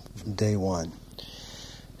Germany, from day one.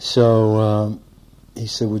 So he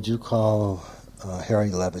said, would you call Harry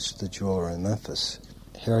Levitch, the jeweler in Memphis?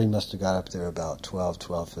 Harry must have got up there about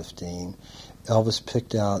 12:15. Elvis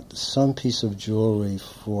picked out some piece of jewelry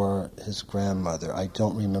for his grandmother. I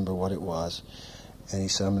don't remember what it was. And he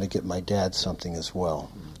said, I'm going to get my dad something as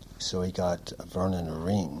well. So he got Vernon a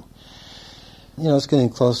ring. It's getting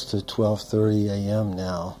close to 12:30 a.m.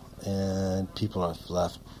 now, and people are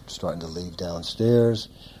left, starting to leave downstairs.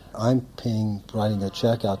 I'm writing a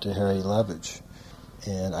check out to Harry Levitch.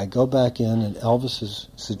 And I go back in, and Elvis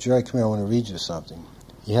said, Jerry, come here, I want to read you something.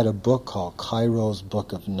 He had a book called Cairo's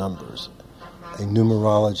Book of Numbers, a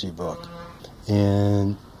numerology book.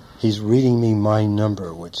 And he's reading me my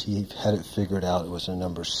number, which he had it figured out it was a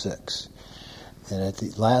number 6. And at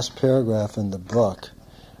the last paragraph in the book,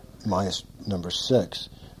 minus number 6,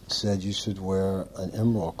 said you should wear an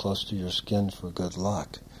emerald close to your skin for good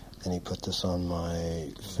luck. And he put this on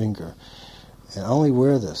my finger. And I only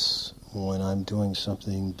wear this when I'm doing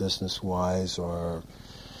something business-wise or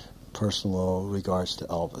personal regards to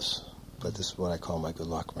Elvis. But this is what I call my good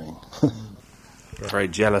luck ring. You're very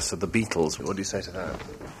jealous of the Beatles. What do you say to that?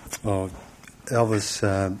 Oh, Elvis,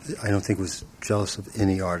 I don't think was jealous of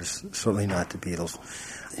any artist, certainly not the Beatles.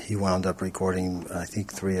 He wound up recording, I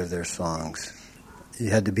think, 3 of their songs.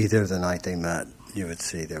 You had to be there the night they met. You would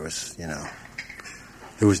see there was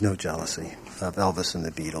no jealousy of Elvis and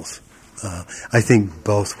the Beatles. I think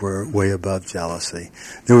both were way above jealousy.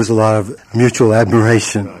 There was a lot of mutual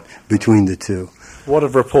admiration between the two. What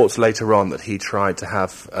of reports later on that he tried to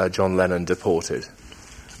have John Lennon deported?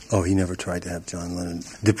 Oh, he never tried to have John Lennon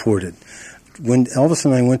deported. When Elvis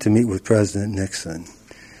and I went to meet with President Nixon,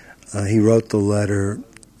 he wrote the letter.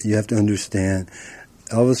 You have to understand,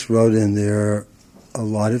 Elvis wrote in there a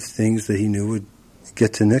lot of things that he knew would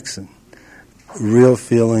get to Nixon. Real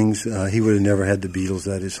feelings. He would have never had the Beatles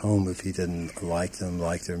at his home if he didn't like them,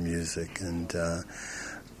 like their music. And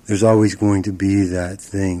there's always going to be that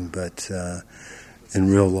thing, but in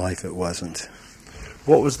real life it wasn't.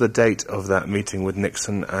 What was the date of that meeting with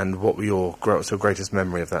Nixon, and what were your greatest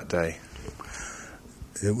memory of that day?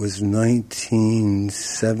 It was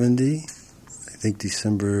 1970, I think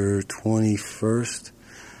December 21st.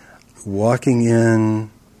 Walking in,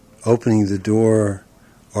 opening the door,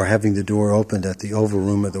 or having the door opened at the Oval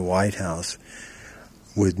Room of the White House,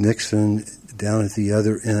 with Nixon down at the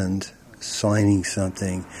other end signing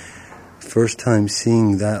something. First time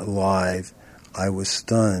seeing that live, I was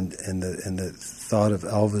stunned, and the thought of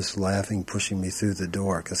Elvis laughing, pushing me through the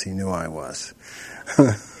door, because he knew I was.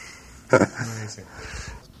 Amazing.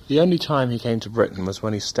 The only time he came to Britain was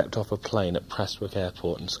when he stepped off a plane at Prestwick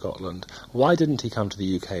Airport in Scotland. Why didn't he come to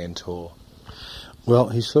the UK and tour? Well,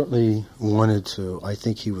 he certainly wanted to. I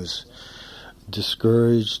think he was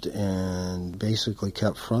discouraged and basically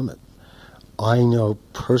kept from it. I know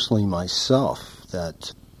personally myself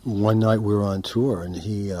that one night we were on tour and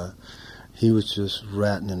he was just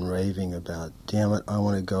ranting and raving about, damn it, I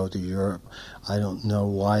want to go to Europe. I don't know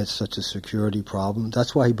why it's such a security problem.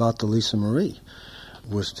 That's why he bought the Lisa Marie,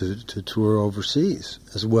 was to tour overseas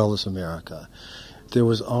as well as America. There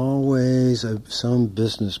was always some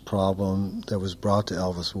business problem that was brought to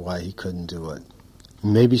Elvis why he couldn't do it.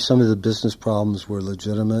 Maybe some of the business problems were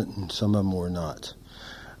legitimate and some of them were not.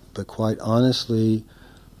 But quite honestly,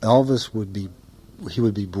 Elvis would be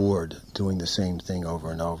bored doing the same thing over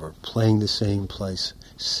and over, playing the same place,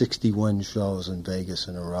 61 shows in Vegas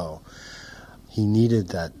in a row. He needed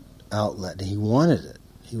that outlet, and he wanted it.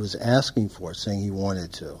 He was asking for it, saying he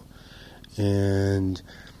wanted to. And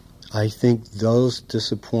I think those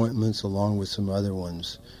disappointments, along with some other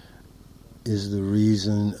ones, is the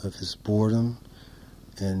reason of his boredom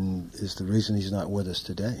and is the reason he's not with us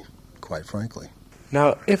today, quite frankly.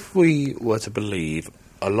 Now, if we were to believe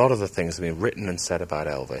a lot of the things that have been written and said about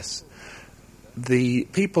Elvis, the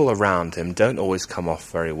people around him don't always come off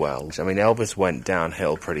very well. I mean, Elvis went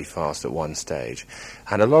downhill pretty fast at one stage,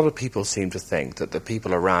 and a lot of people seem to think that the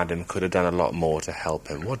people around him could have done a lot more to help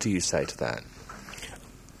him. What do you say to that?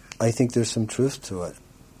 I think there's some truth to it.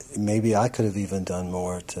 Maybe I could have even done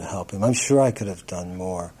more to help him. I'm sure I could have done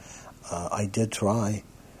more. I did try,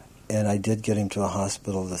 and I did get him to a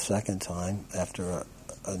hospital the second time after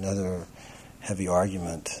another heavy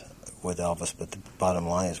argument with Elvis, but the bottom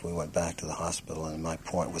line is we went back to the hospital and my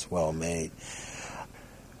point was well made.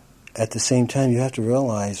 At the same time, you have to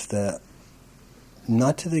realize that,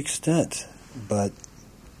 not to the extent, but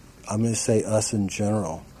I'm going to say us in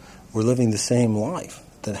general, we're living the same life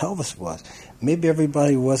that Elvis was. Maybe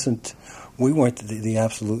everybody we weren't the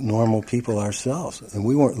absolute normal people ourselves, and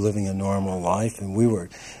we weren't living a normal life, and we were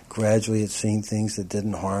gradually seeing things that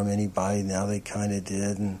didn't harm anybody, now they kind of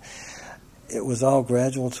did, and it was all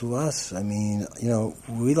gradual to us. I mean,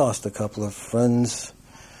 we lost a couple of friends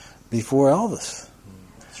before Elvis.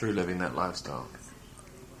 Through living that lifestyle?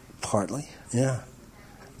 Partly, yeah.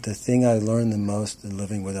 The thing I learned the most in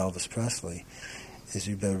living with Elvis Presley is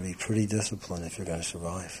you better be pretty disciplined if you're going to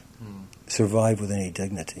survive. Survive with any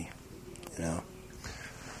dignity,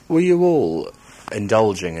 Were you all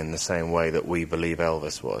indulging in the same way that we believe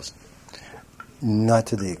Elvis was? Not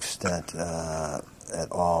to the extent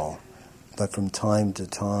at all. But from time to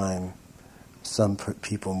time, some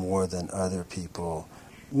people more than other people.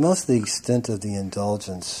 Most of the extent of the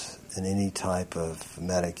indulgence in any type of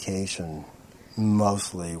medication,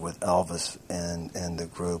 mostly with Elvis and the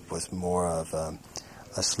group, was more of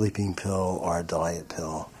a sleeping pill or a diet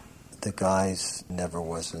pill. The guys never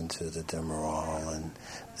was into the Demerol and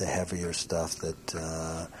the heavier stuff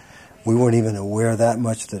that we weren't even aware that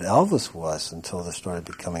much that Elvis was until there started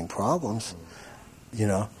becoming problems,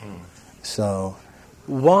 So,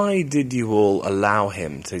 why did you all allow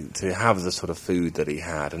him to have the sort of food that he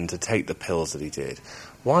had and to take the pills that he did?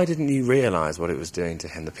 Why didn't you realize what it was doing to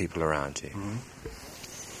him, the people around you? Mm-hmm.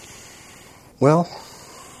 Well,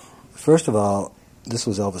 first of all, this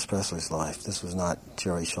was Elvis Presley's life. This was not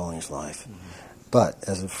Jerry Schilling's life. Mm-hmm. But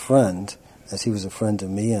as a friend, as he was a friend to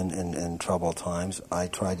me in troubled times, I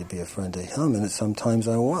tried to be a friend to him, and sometimes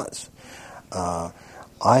I was. I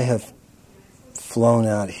have flown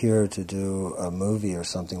out here to do a movie or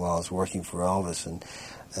something while I was working for Elvis, and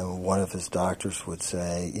one of his doctors would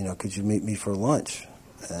say, could you meet me for lunch?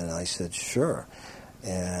 And I said, sure.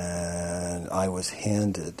 And I was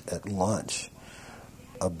handed at lunch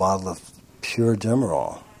a bottle of pure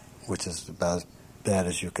Demerol, which is about as bad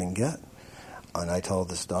as you can get. And I told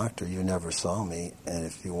this doctor, you never saw me, and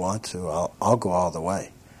if you want to, I'll go all the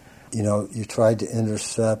way. You tried to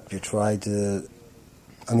intercept,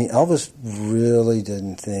 Elvis really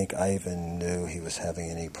didn't think I even knew he was having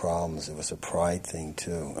any problems. It was a pride thing,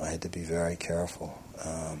 too. I had to be very careful.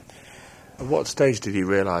 At what stage did he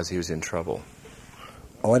realize he was in trouble?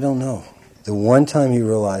 Oh, I don't know. The one time he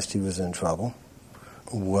realized he was in trouble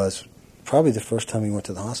was probably the first time he went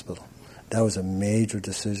to the hospital. That was a major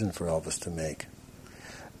decision for Elvis to make,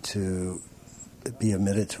 to be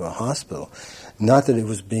admitted to a hospital. Not that it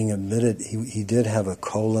was being admitted. He did have a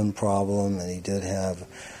colon problem and he did have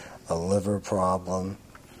a liver problem,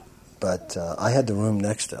 but I had the room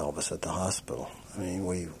next to Elvis at the hospital.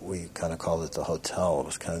 We kind of called it the hotel. It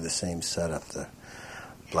was kind of the same setup, the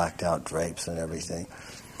blacked out drapes and everything.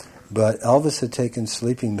 But Elvis had taken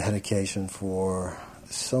sleeping medication for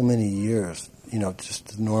so many years,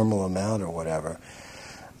 just the normal amount or whatever,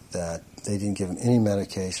 that they didn't give him any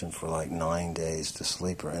medication for like 9 days to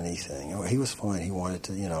sleep or anything. He was fine. He wanted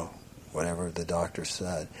to, whatever the doctor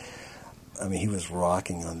said. He was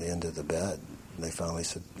rocking on the end of the bed. They finally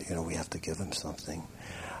said, we have to give him something.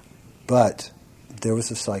 But there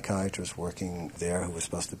was a psychiatrist working there who was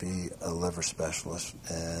supposed to be a liver specialist,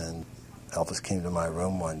 and Elvis came to my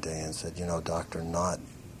room one day and said, Dr. Knott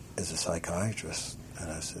is a psychiatrist.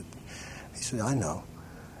 And he said, I know.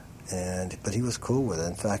 But he was cool with it.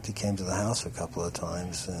 In fact, he came to the house a couple of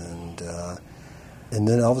times, and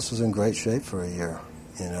then Elvis was in great shape for a year,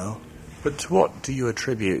 But to what do you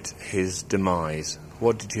attribute his demise?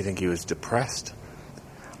 What did you think? He was depressed?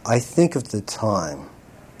 I think at the time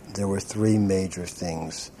there were three major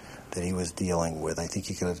things that he was dealing with. I think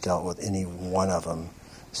he could have dealt with any one of them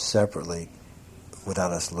separately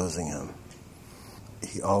without us losing him.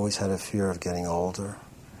 He always had a fear of getting older.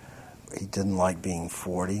 He didn't like being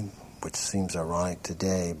 40, which seems ironic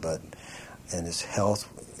today, but in his health,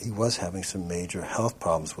 he was having some major health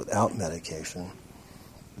problems without medication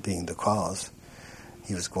being the cause.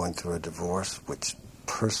 He was going through a divorce, which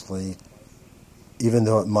personally, even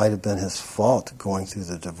though it might have been his fault going through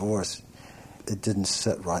the divorce, it didn't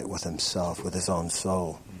sit right with himself, with his own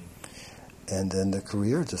soul. And then the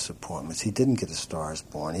career disappointments. He didn't get a Star is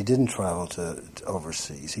Born. He didn't travel to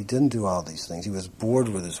overseas. He didn't do all these things. He was bored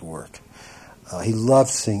with his work. He loved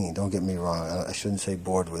singing. Don't get me wrong. I shouldn't say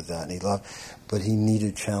bored with that. But he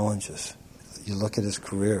needed challenges. You look at his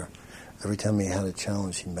career. Every time he had a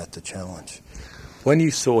challenge, he met the challenge. When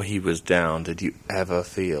you saw he was down, did you ever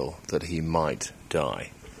feel that he might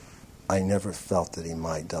die? I never felt that he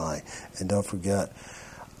might die. And don't forget,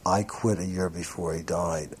 I quit a year before he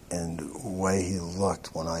died, and the way he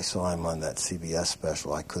looked when I saw him on that CBS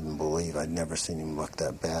special, I couldn't believe. I'd never seen him look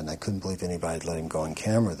that bad, and I couldn't believe anybody had let him go on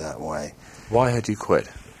camera that way. Why had you quit?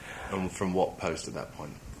 And from what post at that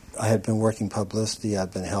point? I had been working publicity.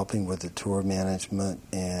 I'd been helping with the tour management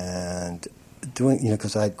and doing,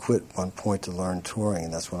 because I had quit at one point to learn touring,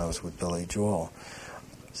 and that's when I was with Billy Joel.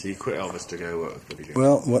 So you quit Elvis to go work with Billy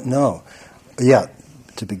Joel? Well, no. Yeah,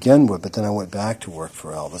 to begin with, but then I went back to work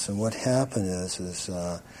for Elvis. And what happened is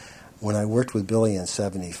when I worked with Billy in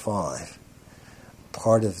 75,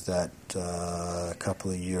 part of that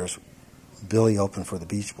couple of years, Billy opened for the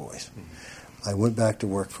Beach Boys. Mm-hmm. I went back to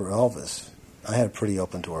work for Elvis. I had a pretty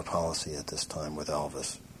open door policy at this time with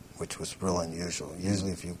Elvis, which was real unusual.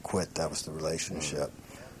 Usually if you quit, that was the relationship.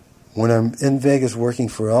 Mm-hmm. When I'm in Vegas working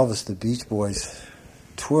for Elvis, the Beach Boys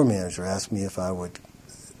tour manager asked me if I would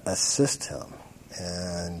assist him.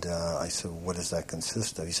 And I said, what does that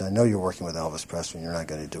consist of? He said, I know you're working with Elvis Presley and you're not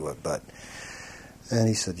going to do it, but... And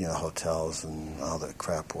he said, hotels and all that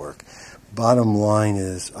crap work. Bottom line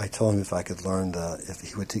is, I told him if I could learn if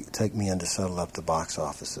he would take me in to settle up the box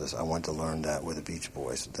offices, I wanted to learn that with the Beach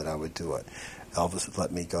Boys, that I would do it. Elvis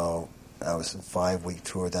let me go. I was a 5-week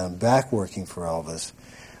tour. Then I'm back working for Elvis.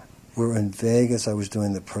 We're in Vegas. I was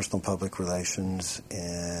doing the personal public relations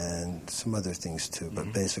and some other things too,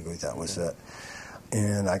 but basically that was it.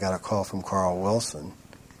 And I got a call from Carl Wilson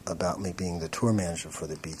about me being the tour manager for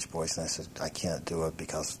the Beach Boys, and I said, I can't do it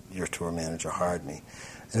because your tour manager hired me.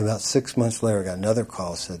 And about 6 months later, I got another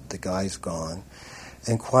call, said, the guy's gone.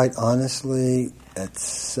 And quite honestly, at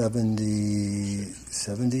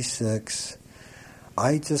 76,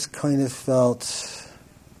 I just kind of felt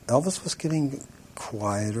Elvis was getting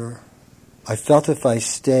quieter. I felt if I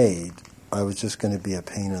stayed, I was just going to be a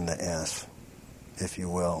pain in the ass if you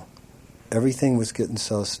will. Everything was getting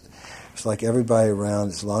so... It's like everybody around,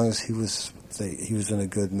 as long as he was in a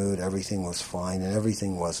good mood, everything was fine, and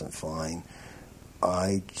everything wasn't fine.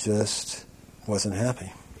 I just wasn't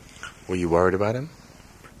happy. Were you worried about him?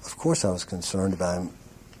 Of course I was concerned about him,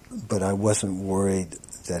 but I wasn't worried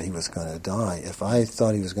that he was going to die. If I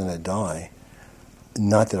thought he was going to die,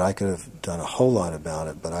 not that I could have done a whole lot about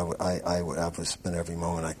it, but I would spend every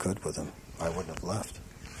moment I could with him. I wouldn't have left.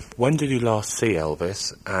 When did you last see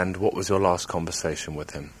Elvis, and what was your last conversation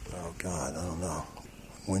with him? Oh, God, I don't know.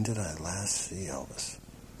 When did I last see Elvis?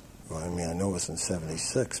 Well, I mean, I know it was in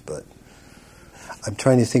 76, but I'm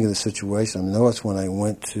trying to think of the situation. I know it's when I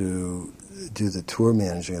went to do the tour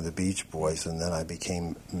managing of the Beach Boys, and then I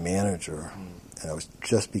became manager, and I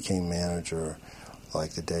just became manager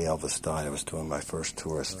like the day Elvis died. I was doing my first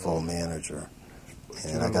tour as full manager. Do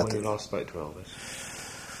you remember when you last spoke to Elvis?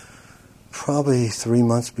 Probably 3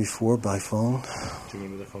 months before by phone. Do you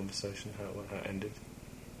remember the conversation, how it ended?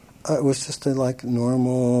 It was just like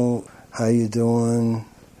normal, how you doing?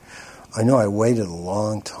 I know I waited a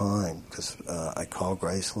long time because I called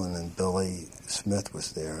Graceland and Billy Smith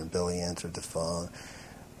was there, and Billy answered the phone.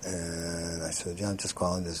 And I said, yeah, I'm just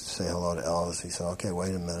calling to say hello to Elvis. He said, okay,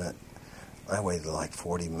 wait a minute. I waited like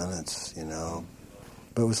 40 minutes, you know.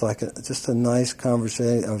 But it was like just a nice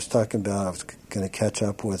conversation. I was talking about I was going to catch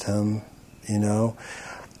up with him, you know.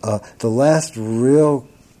 The last real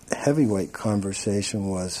heavyweight conversation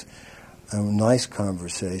was a nice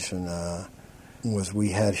conversation was we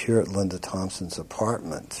had here at Linda Thompson's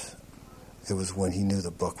apartment. It was when he knew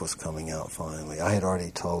the book was coming out finally. I had already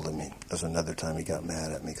told him. There was another time he got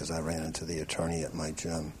mad at me because I ran into the attorney at my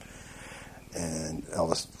gym. And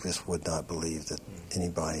Elvis just would not believe that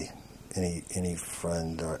anybody, any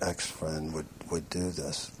friend or ex-friend would do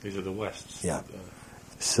this. These are the Wests. Yeah.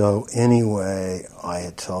 So anyway, I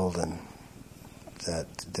had told him that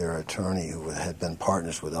their attorney, who had been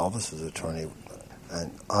partners with Elvis's attorney,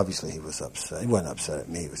 and obviously he was upset. He wasn't upset at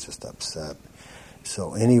me, he was just upset.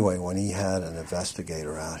 So anyway, when he had an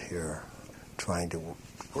investigator out here trying to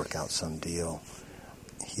work out some deal,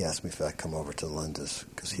 he asked me if I'd come over to Linda's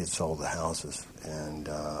because he had sold the houses, and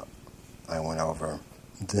I went over.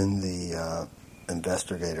 Then the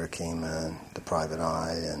investigator came in, the private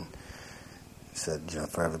eye, and said, you know,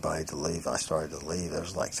 for everybody to leave. I started to leave. There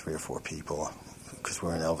was like 3 or 4 people because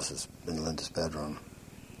we're in Linda's bedroom.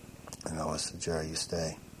 And I said, Jerry, you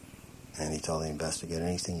stay. And he told the investigator,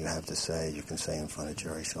 anything you have to say, you can say in front of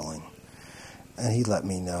Jerry Schilling. And he let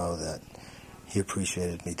me know that he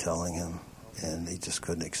appreciated me telling him, and he just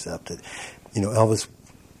couldn't accept it. You know, Elvis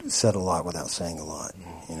said a lot without saying a lot,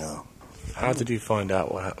 you know. How did you find out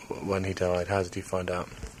when he died? How did you find out?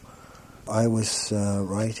 I was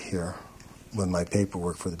right here with my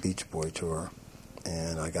paperwork for the Beach Boy tour,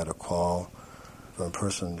 and I got a call from a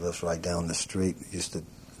person who lives right down the street, used to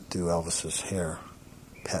do Elvis's hair,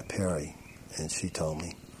 Pat Perry, and she told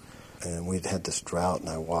me. And we'd had this drought, and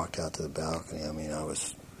I walked out to the balcony. I mean, I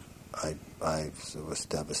was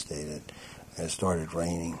devastated, and it started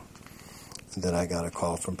raining. And then I got a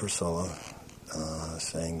call from Priscilla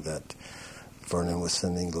saying that Vernon was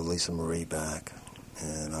sending Lisa Marie back,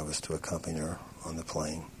 and I was to accompany her on the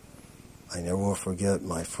plane. I never will forget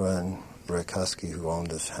my friend Rick Husky, who owned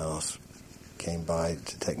this house, came by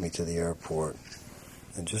to take me to the airport.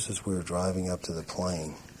 And just as we were driving up to the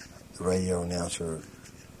plane, the radio announcer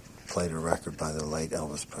played a record by the late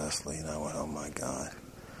Elvis Presley, and I went, oh my God.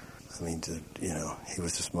 I mean, you know, he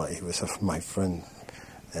was my friend,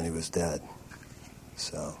 and he was dead.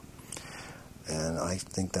 So, and I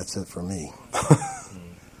think that's it for me.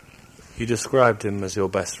 You described him as your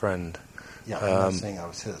best friend. Yeah, I'm not saying I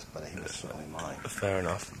was his, but he was certainly mine. Fair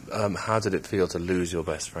enough. How did it feel to lose your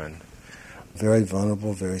best friend? Very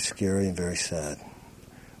vulnerable, very scary, and very sad.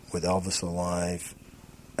 With Elvis alive,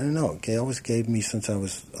 I don't know, it always gave me, since I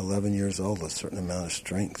was 11 years old, a certain amount of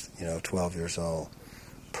strength, 12 years old,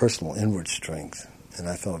 personal inward strength. And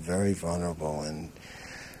I felt very vulnerable. And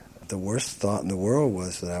the worst thought in the world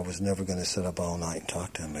was that I was never going to sit up all night and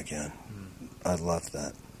talk to him again. I loved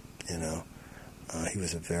that, He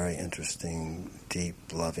was a very interesting, deep,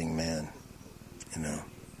 loving man,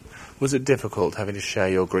 Was it difficult having to share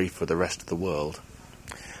your grief with the rest of the world?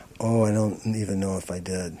 Oh, I don't even know if I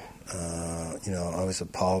did. I was a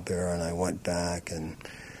pallbearer, and I went back, and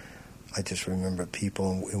I just remember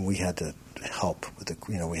people, and we had to help with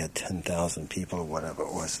we had 10,000 people or whatever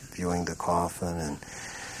it was viewing the coffin,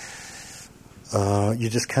 and you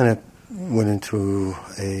just kind of went into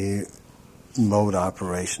a mode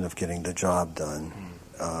operation of getting the job done.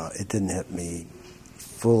 It didn't hit me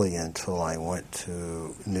fully until I went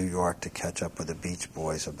to New York to catch up with the Beach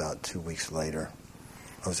Boys about 2 weeks later.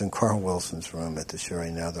 I was in Carl Wilson's room at the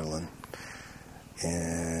Sherry Netherland,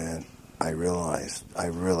 and I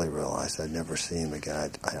really realized I'd never see him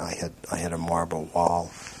again. I had a marble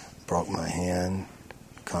wall, broke my hand,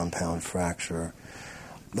 compound fracture.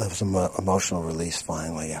 That was an emotional release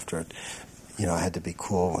finally after, I had to be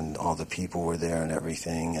cool when all the people were there and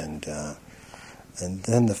everything. And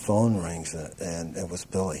then the phone rings, and it was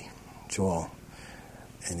Billy Joel.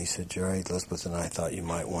 And he said, Jerry, Elizabeth and I thought you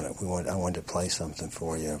might want it. I wanted to play something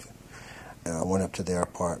for you. And I went up to their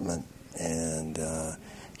apartment, and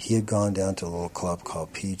he had gone down to a little club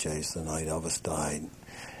called PJ's the night Elvis died.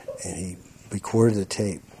 And he recorded a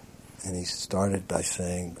tape. And he started by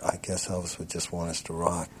saying, I guess Elvis would just want us to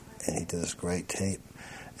rock. And he did this great tape.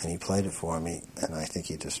 And he played it for me. And I think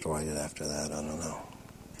he destroyed it after that. I don't know.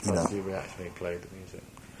 How did he react when he played the music?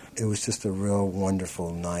 It was just a real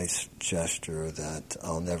wonderful, nice gesture that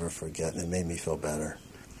I'll never forget. And it made me feel better.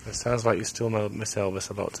 It sounds like you still miss Elvis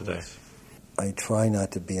a lot today. I try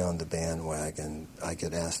not to be on the bandwagon. I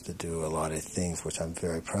get asked to do a lot of things, which I'm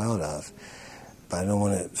very proud of. But I don't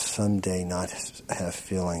want to someday not have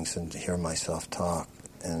feelings and hear myself talk.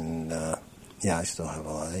 And, I still have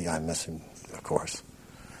a lot. I miss him, of course.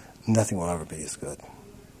 Nothing will ever be as good.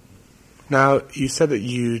 Now, you said that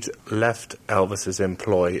you'd left Elvis's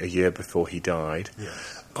employ a year before he died.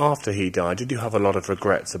 Yes. After he died, did you have a lot of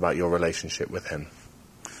regrets about your relationship with him?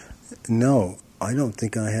 No, I don't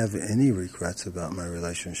think I have any regrets about my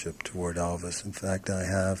relationship toward Elvis. In fact, I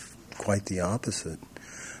have quite the opposite.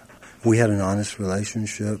 We had an honest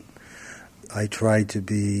relationship. I tried to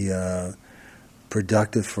be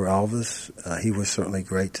productive for Elvis. He was certainly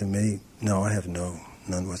great to me. No, I have none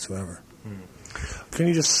whatsoever. Can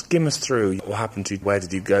you just skim us through what happened to you? Where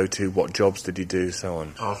did you go to? What jobs did you do? So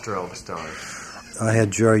on. After Elvis died. I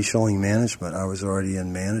had Jerry SCHILLING management. I was already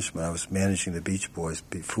in management. I was managing the Beach Boys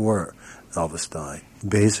before Elvis died.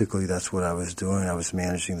 Basically, that's what I was doing. I was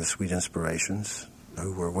managing the Sweet Inspirations,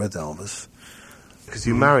 who were with Elvis. Because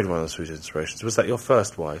you married one of the Sweet Inspirations. Was that your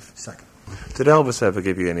first wife? Second. Did Elvis ever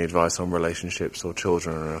give you any advice on relationships or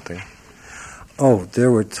children or anything? Oh, there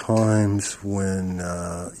were times when,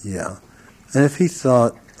 yeah. And if he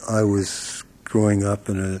thought I was growing up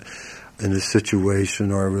in a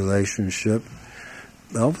situation or a relationship,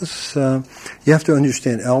 Elvis, you have to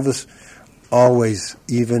understand, Elvis always,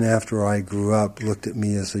 even after I grew up, looked at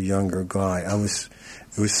me as a younger guy.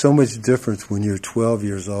 It was so much different when you're 12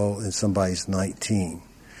 years old and somebody's 19.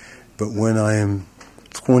 But when I am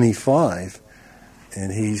 25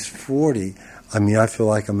 and he's 40, I feel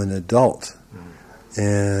like I'm an adult.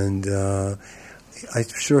 And I'm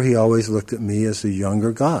sure he always looked at me as a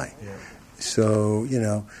younger guy. Yeah. So,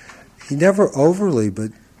 he never overly,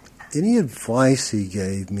 but any advice he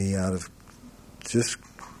gave me out of just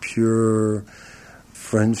pure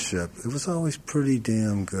friendship, it was always pretty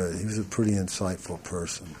damn good. He was a pretty insightful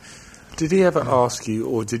person. Did he ever ask you,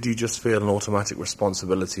 or did you just feel an automatic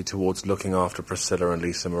responsibility towards looking after Priscilla and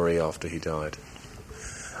Lisa Marie after he died?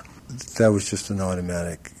 That was just an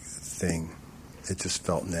automatic thing. It just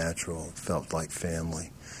felt natural. It felt like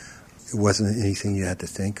family. It wasn't anything you had to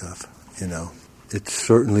think of, It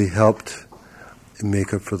certainly helped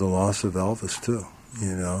make up for the loss of Elvis, too,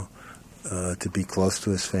 to be close to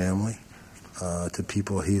his family, to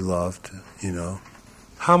people he loved,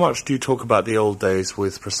 How much do you talk about the old days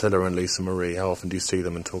with Priscilla and Lisa Marie? How often do you see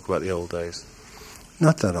them and talk about the old days?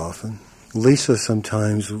 Not that often. Lisa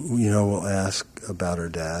sometimes, will ask about her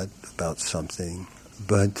dad, about something.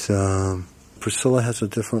 But Priscilla has a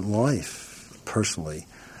different life, personally.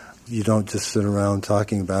 You don't just sit around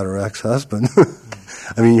talking about her ex-husband.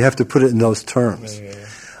 You have to put it in those terms. Yeah.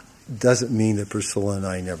 Doesn't mean that Priscilla and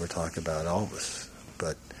I never talk about Elvis,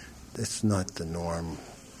 but it's not the norm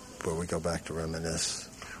where we go back to reminisce.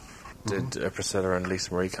 Did Priscilla and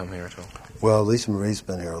Lisa Marie come here at all? Well, Lisa Marie's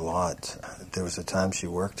been here a lot. There was a time she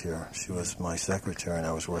worked here. She was my secretary, and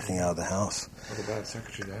I was working out of the house. What about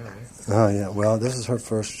secretary now, eh? Oh, yeah. Well, this is her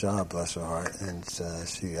first job, bless her heart, and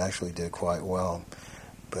she actually did quite well.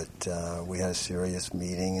 But we had a serious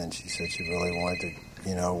meeting, and she said she really wanted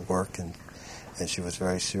to, work, and she was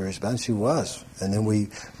very serious about it, and she was. And then we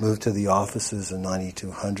moved to the offices in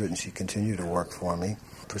 9200, and she continued to work for me.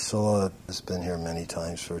 Priscilla has been here many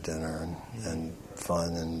times for dinner and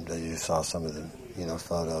fun, and you saw some of the,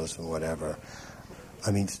 photos and whatever.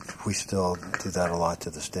 We still do that a lot to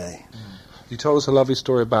this day. You told us a lovely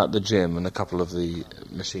story about the gym and a couple of the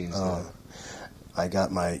machines there. I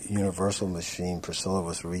got my Universal machine. Priscilla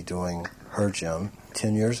was redoing her gym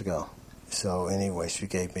 10 years ago. So anyway, she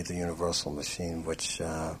gave me the Universal machine, which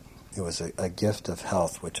it was a gift of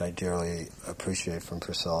health, which I dearly appreciate from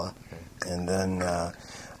Priscilla. Okay. And then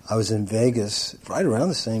I was in Vegas right around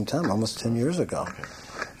the same time, almost 10 years ago,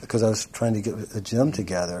 because I was trying to get a gym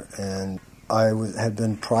together, and I had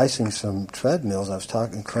been pricing some treadmills. I was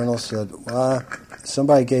talking, Colonel said, well,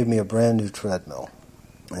 somebody gave me a brand new treadmill,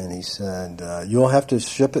 and he said, you'll have to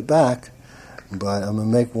ship it back, but I'm going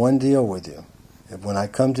to make one deal with you. If when I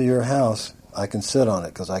come to your house, I can sit on it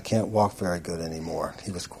because I can't walk very good anymore.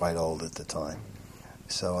 He was quite old at the time.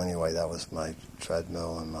 So anyway, that was my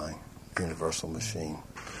treadmill and my universal machine.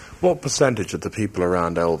 What percentage of the people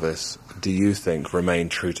around Elvis do you think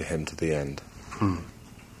remained true to him to the end?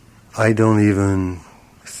 I don't even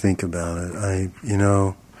think about it.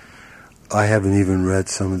 I haven't even read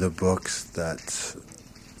some of the books that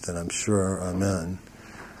I'm sure I'm in.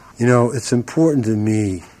 It's important to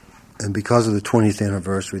me, and because of the 20th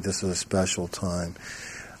anniversary, this is a special time.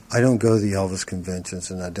 I don't go to the Elvis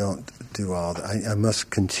conventions, and I don't do all that. I must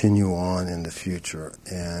continue on in the future,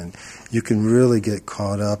 and you can really get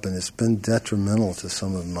caught up, and it's been detrimental to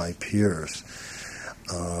some of my peers.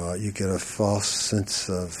 You get a false sense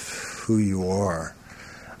of who you are,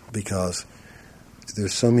 because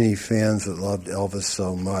there's so many fans that loved Elvis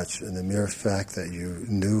so much, and the mere fact that you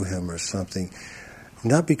knew him or something,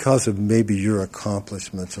 not because of maybe your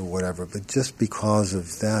accomplishments or whatever, but just because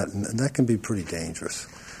of that, and that can be pretty dangerous.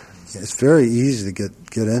 It's very easy to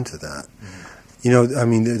get into that.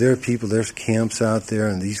 There are people, there's camps out there,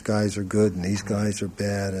 and these guys are good, and these guys are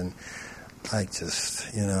bad, and I just,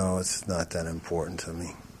 it's not that important to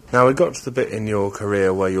me. Now, we got to the bit in your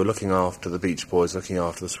career where you're looking after the Beach Boys, looking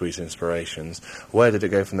after the Sweet Inspirations. Where did it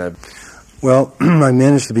go from there? Well, I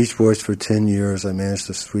managed the Beach Boys for 10 years. I managed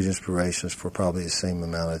the Sweet Inspirations for probably the same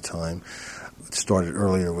amount of time. It started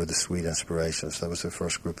earlier with the Sweet Inspirations. That was the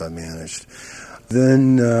first group I managed.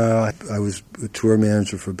 Then I was a tour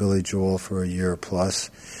manager for Billy Joel for a year plus,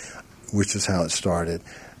 which is how it started.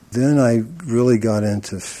 Then I really got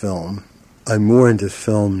into film. I'm more into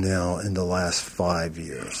film now in the last 5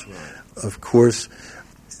 years. Right. Of course,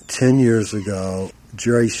 10 years ago,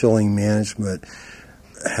 Jerry Schilling Management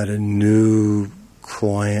had a new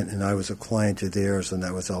client, and I was a client of theirs, and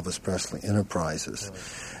that was Elvis Presley Enterprises.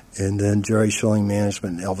 Right. And then Jerry Schilling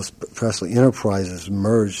Management and Elvis Presley Enterprises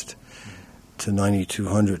merged to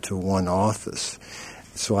 9200 to one office.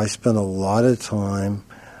 So I spent a lot of time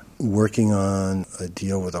working on a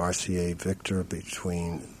deal with RCA Victor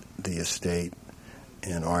between the estate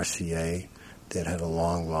and RCA. They'd had a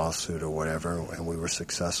long lawsuit or whatever, and we were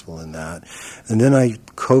successful in that. And then I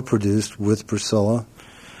co-produced with Priscilla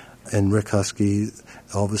and Rick Husky,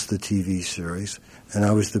 Elvis the TV series, and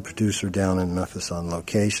I was the producer down in Memphis on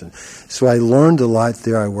location. So I learned a lot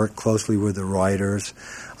there. I worked closely with the writers.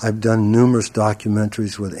 I've done numerous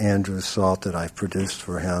documentaries with Andrew Salt that I've produced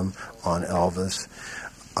for him on Elvis.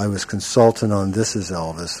 I was consultant on This Is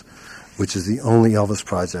Elvis, which is the only Elvis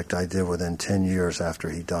project I did within 10 years after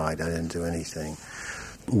he died. I didn't do anything.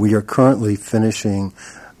 We are currently finishing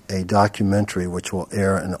a documentary which will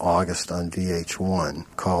air in August on VH1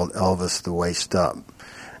 called Elvis the Waist Up.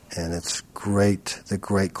 And it's great, the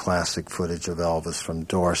great classic footage of Elvis from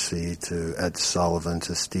Dorsey to Ed Sullivan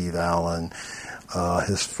to Steve Allen,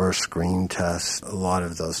 his first screen test, a lot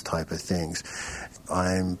of those type of things.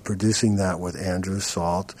 I'm producing that with Andrew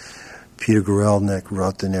Salt. Peter Gorelnik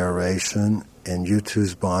wrote the narration, and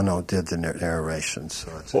U2's Bono did the narration.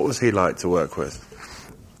 So what was he like to work with?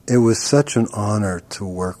 It was such an honor to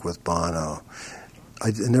work with Bono.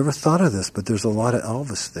 I never thought of this, but there's a lot of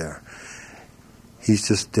Elvis there. He's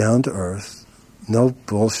just down to earth, no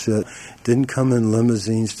bullshit, didn't come in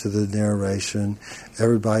limousines to the narration.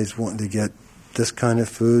 Everybody's wanting to get this kind of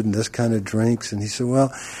food and this kind of drinks. And he said,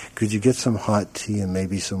 well, could you get some hot tea and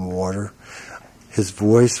maybe some water? His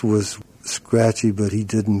voice was scratchy, but he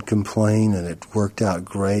didn't complain, and it worked out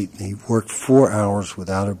great. He worked 4 hours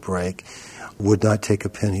without a break, would not take a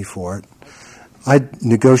penny for it. I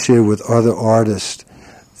negotiated with other artists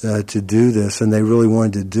to do this, and they really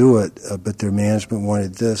wanted to do it, but their management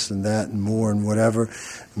wanted this and that and more and whatever.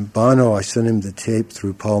 And Bono, I sent him the tape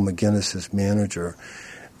through Paul McGuinness, his manager,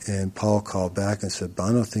 and Paul called back and said,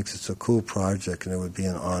 Bono thinks it's a cool project and it would be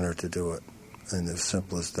an honor to do it. And as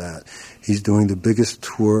simple as that. He's doing the biggest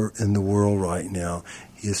tour in the world right now.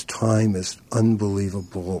 His time is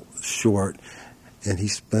unbelievable short, and he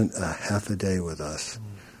spent a half a day with us.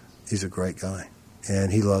 He's a great guy.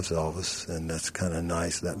 And he loves Elvis, and that's kind of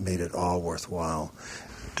nice. That made it all worthwhile.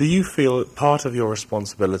 Do you feel part of your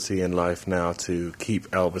responsibility in life now to keep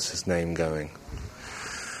Elvis's name going?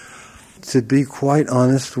 To be quite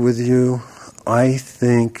honest with you, I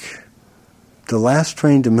think The Last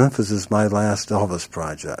Train to Memphis is my last Elvis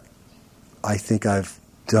project. I think I've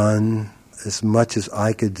done as much as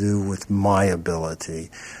I could do with my ability,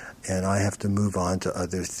 and I have to move on to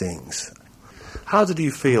other things. How did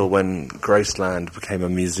you feel when Graceland became a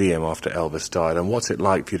museum after Elvis died, and what's it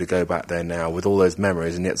like for you to go back there now with all those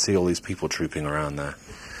memories and yet see all these people trooping around there?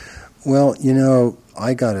 Well,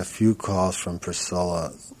 I got a few calls from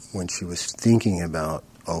Priscilla when she was thinking about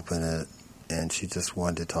opening it, and she just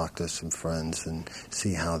wanted to talk to some friends and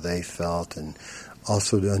see how they felt, and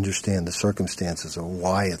also to understand the circumstances of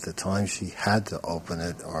why at the time she had to open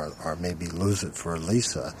it or maybe lose it for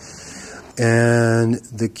Lisa. And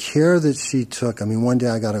the care that she took, one day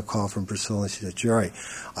I got a call from Priscilla and she said, "Jerry,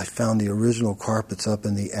 I found the original carpets up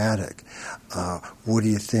in the attic. What do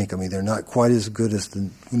you think? They're not quite as good as the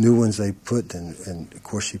new ones they put, and of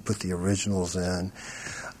course she put the originals in."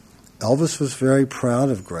 Elvis was very proud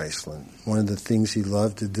of Graceland. One of the things he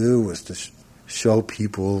loved to do was to show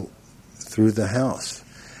people through the house.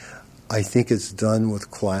 I think it's done with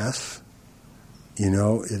class.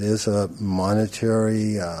 It is a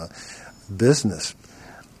monetary business.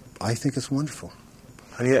 I think it's wonderful.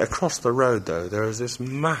 And yet across the road, though, there is this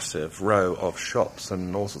massive row of shops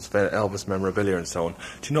and all sorts of Elvis memorabilia and so on.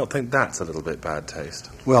 Do you not think that's a little bit bad taste?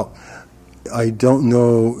 Well, I don't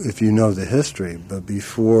know if you know the history, but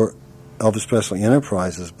before Elvis Presley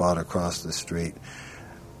Enterprises bought across the street,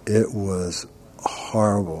 it was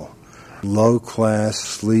horrible. Low class,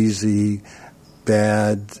 sleazy,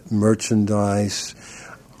 bad merchandise,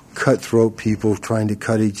 cutthroat people trying to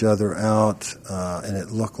cut each other out, and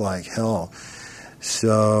it looked like hell.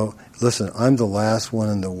 So, listen, I'm the last one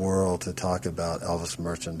in the world to talk about Elvis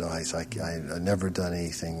merchandise. I've never done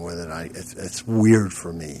anything with it. It's weird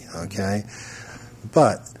for me, okay?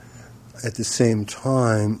 But at the same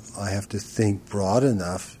time, I have to think broad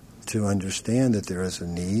enough to understand that there is a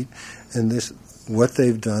need, and what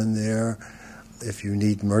they've done there, if you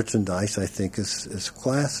need merchandise, I think is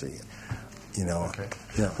classy. Okay.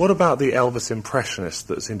 Yeah. What about the Elvis impressionists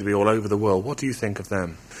that seem to be all over the world? What do you think of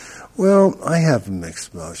them? Well, I have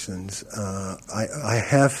mixed emotions. I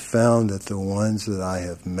have found that the ones that I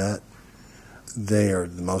have met, they are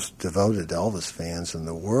the most devoted Elvis fans in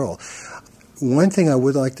the world. One thing I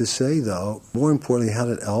would like to say, though, more importantly, how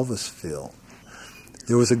did Elvis feel?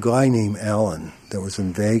 There was a guy named Alan that was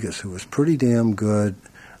in Vegas who was pretty damn good.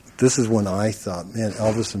 This is when I thought, man,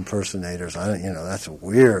 Elvis impersonators, that's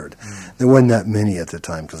weird. There wasn't that many at the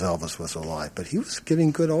time because Elvis was alive, but he was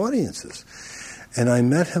getting good audiences. And I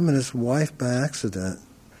met him and his wife by accident,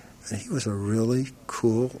 and he was a really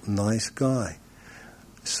cool, nice guy.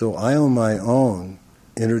 So I, on my own,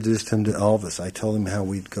 introduced him to Elvis. I told him how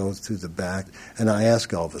we'd go through the back, and I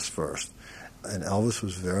asked Elvis first. And Elvis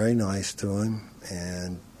was very nice to him,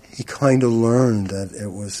 and he kind of learned that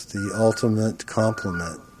it was the ultimate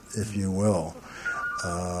compliment, if you will.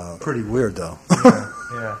 Pretty weird, though.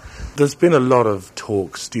 Yeah. There's been a lot of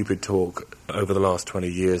talk, stupid talk, over the last 20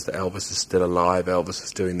 years that Elvis is still alive, Elvis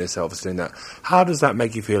is doing this, Elvis is doing that. How does that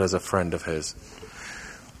make you feel as a friend of his?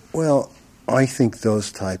 Well, I think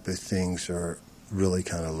those type of things are really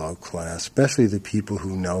kind of low class, especially the people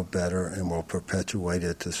who know better and will perpetuate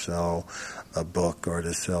it to sell a book or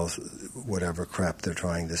to sell whatever crap they're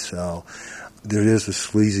trying to sell. There is a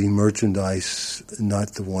sleazy merchandise,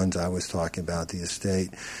 not the ones I was talking about, the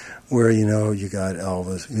estate, where, you got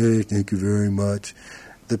Elvis, hey, thank you very much,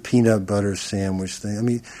 the peanut butter sandwich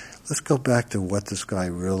thing. Let's go back to what this guy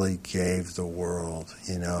really gave the world,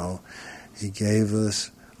 He gave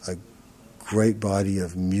us a great body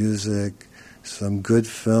of music, some good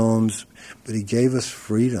films, but he gave us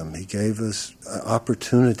freedom. He gave us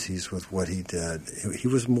opportunities with what he did. He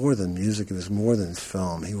was more than music. He was more than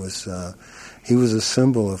film. He was a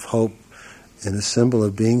symbol of hope and a symbol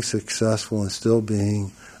of being successful and still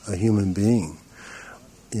being a human being.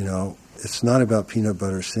 It's not about peanut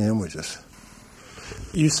butter sandwiches.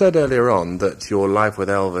 You said earlier on that your life with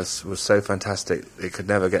Elvis was so fantastic it could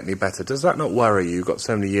never get any better. Does that not worry you? You've got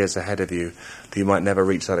so many years ahead of you that you might never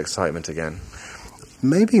reach that excitement again.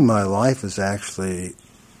 Maybe my life is actually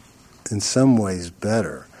in some ways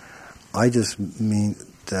better. I just mean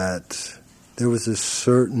that there was a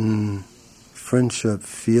certain friendship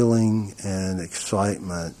feeling and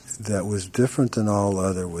excitement that was different than all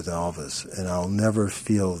other with Elvis, and I'll never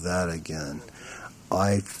feel that again.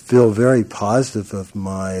 I feel very positive of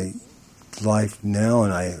my life now,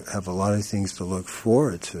 and I have a lot of things to look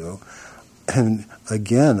forward to. And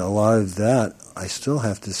again, a lot of that, I still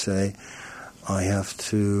have to say, I have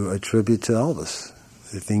to attribute to Elvis.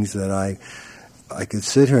 The things that I could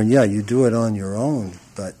sit here and, yeah, you do it on your own,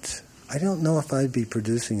 but I don't know if I'd be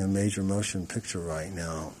producing a major motion picture right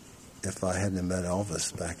now if I hadn't met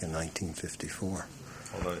Elvis back in 1954.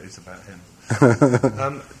 although it is about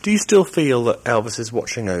him. Do you still feel that Elvis is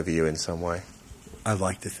watching over you in some way? I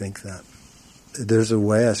like to think that. There's a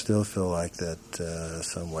way I still feel like that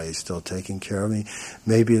some way he's still taking care of me.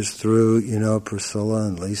 Maybe it's through, Priscilla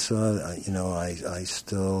and Lisa. I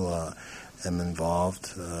still am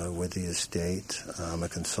involved with the estate. I'm a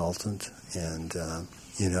consultant, and,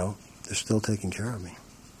 they're still taking care of me.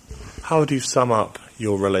 How would you sum up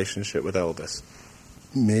your relationship with Elvis?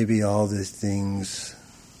 Maybe all the things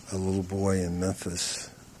a little boy in Memphis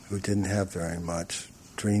who didn't have very much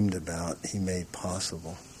dreamed about, he made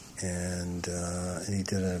possible. And he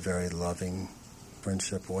did it in a very loving,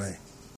 friendship way.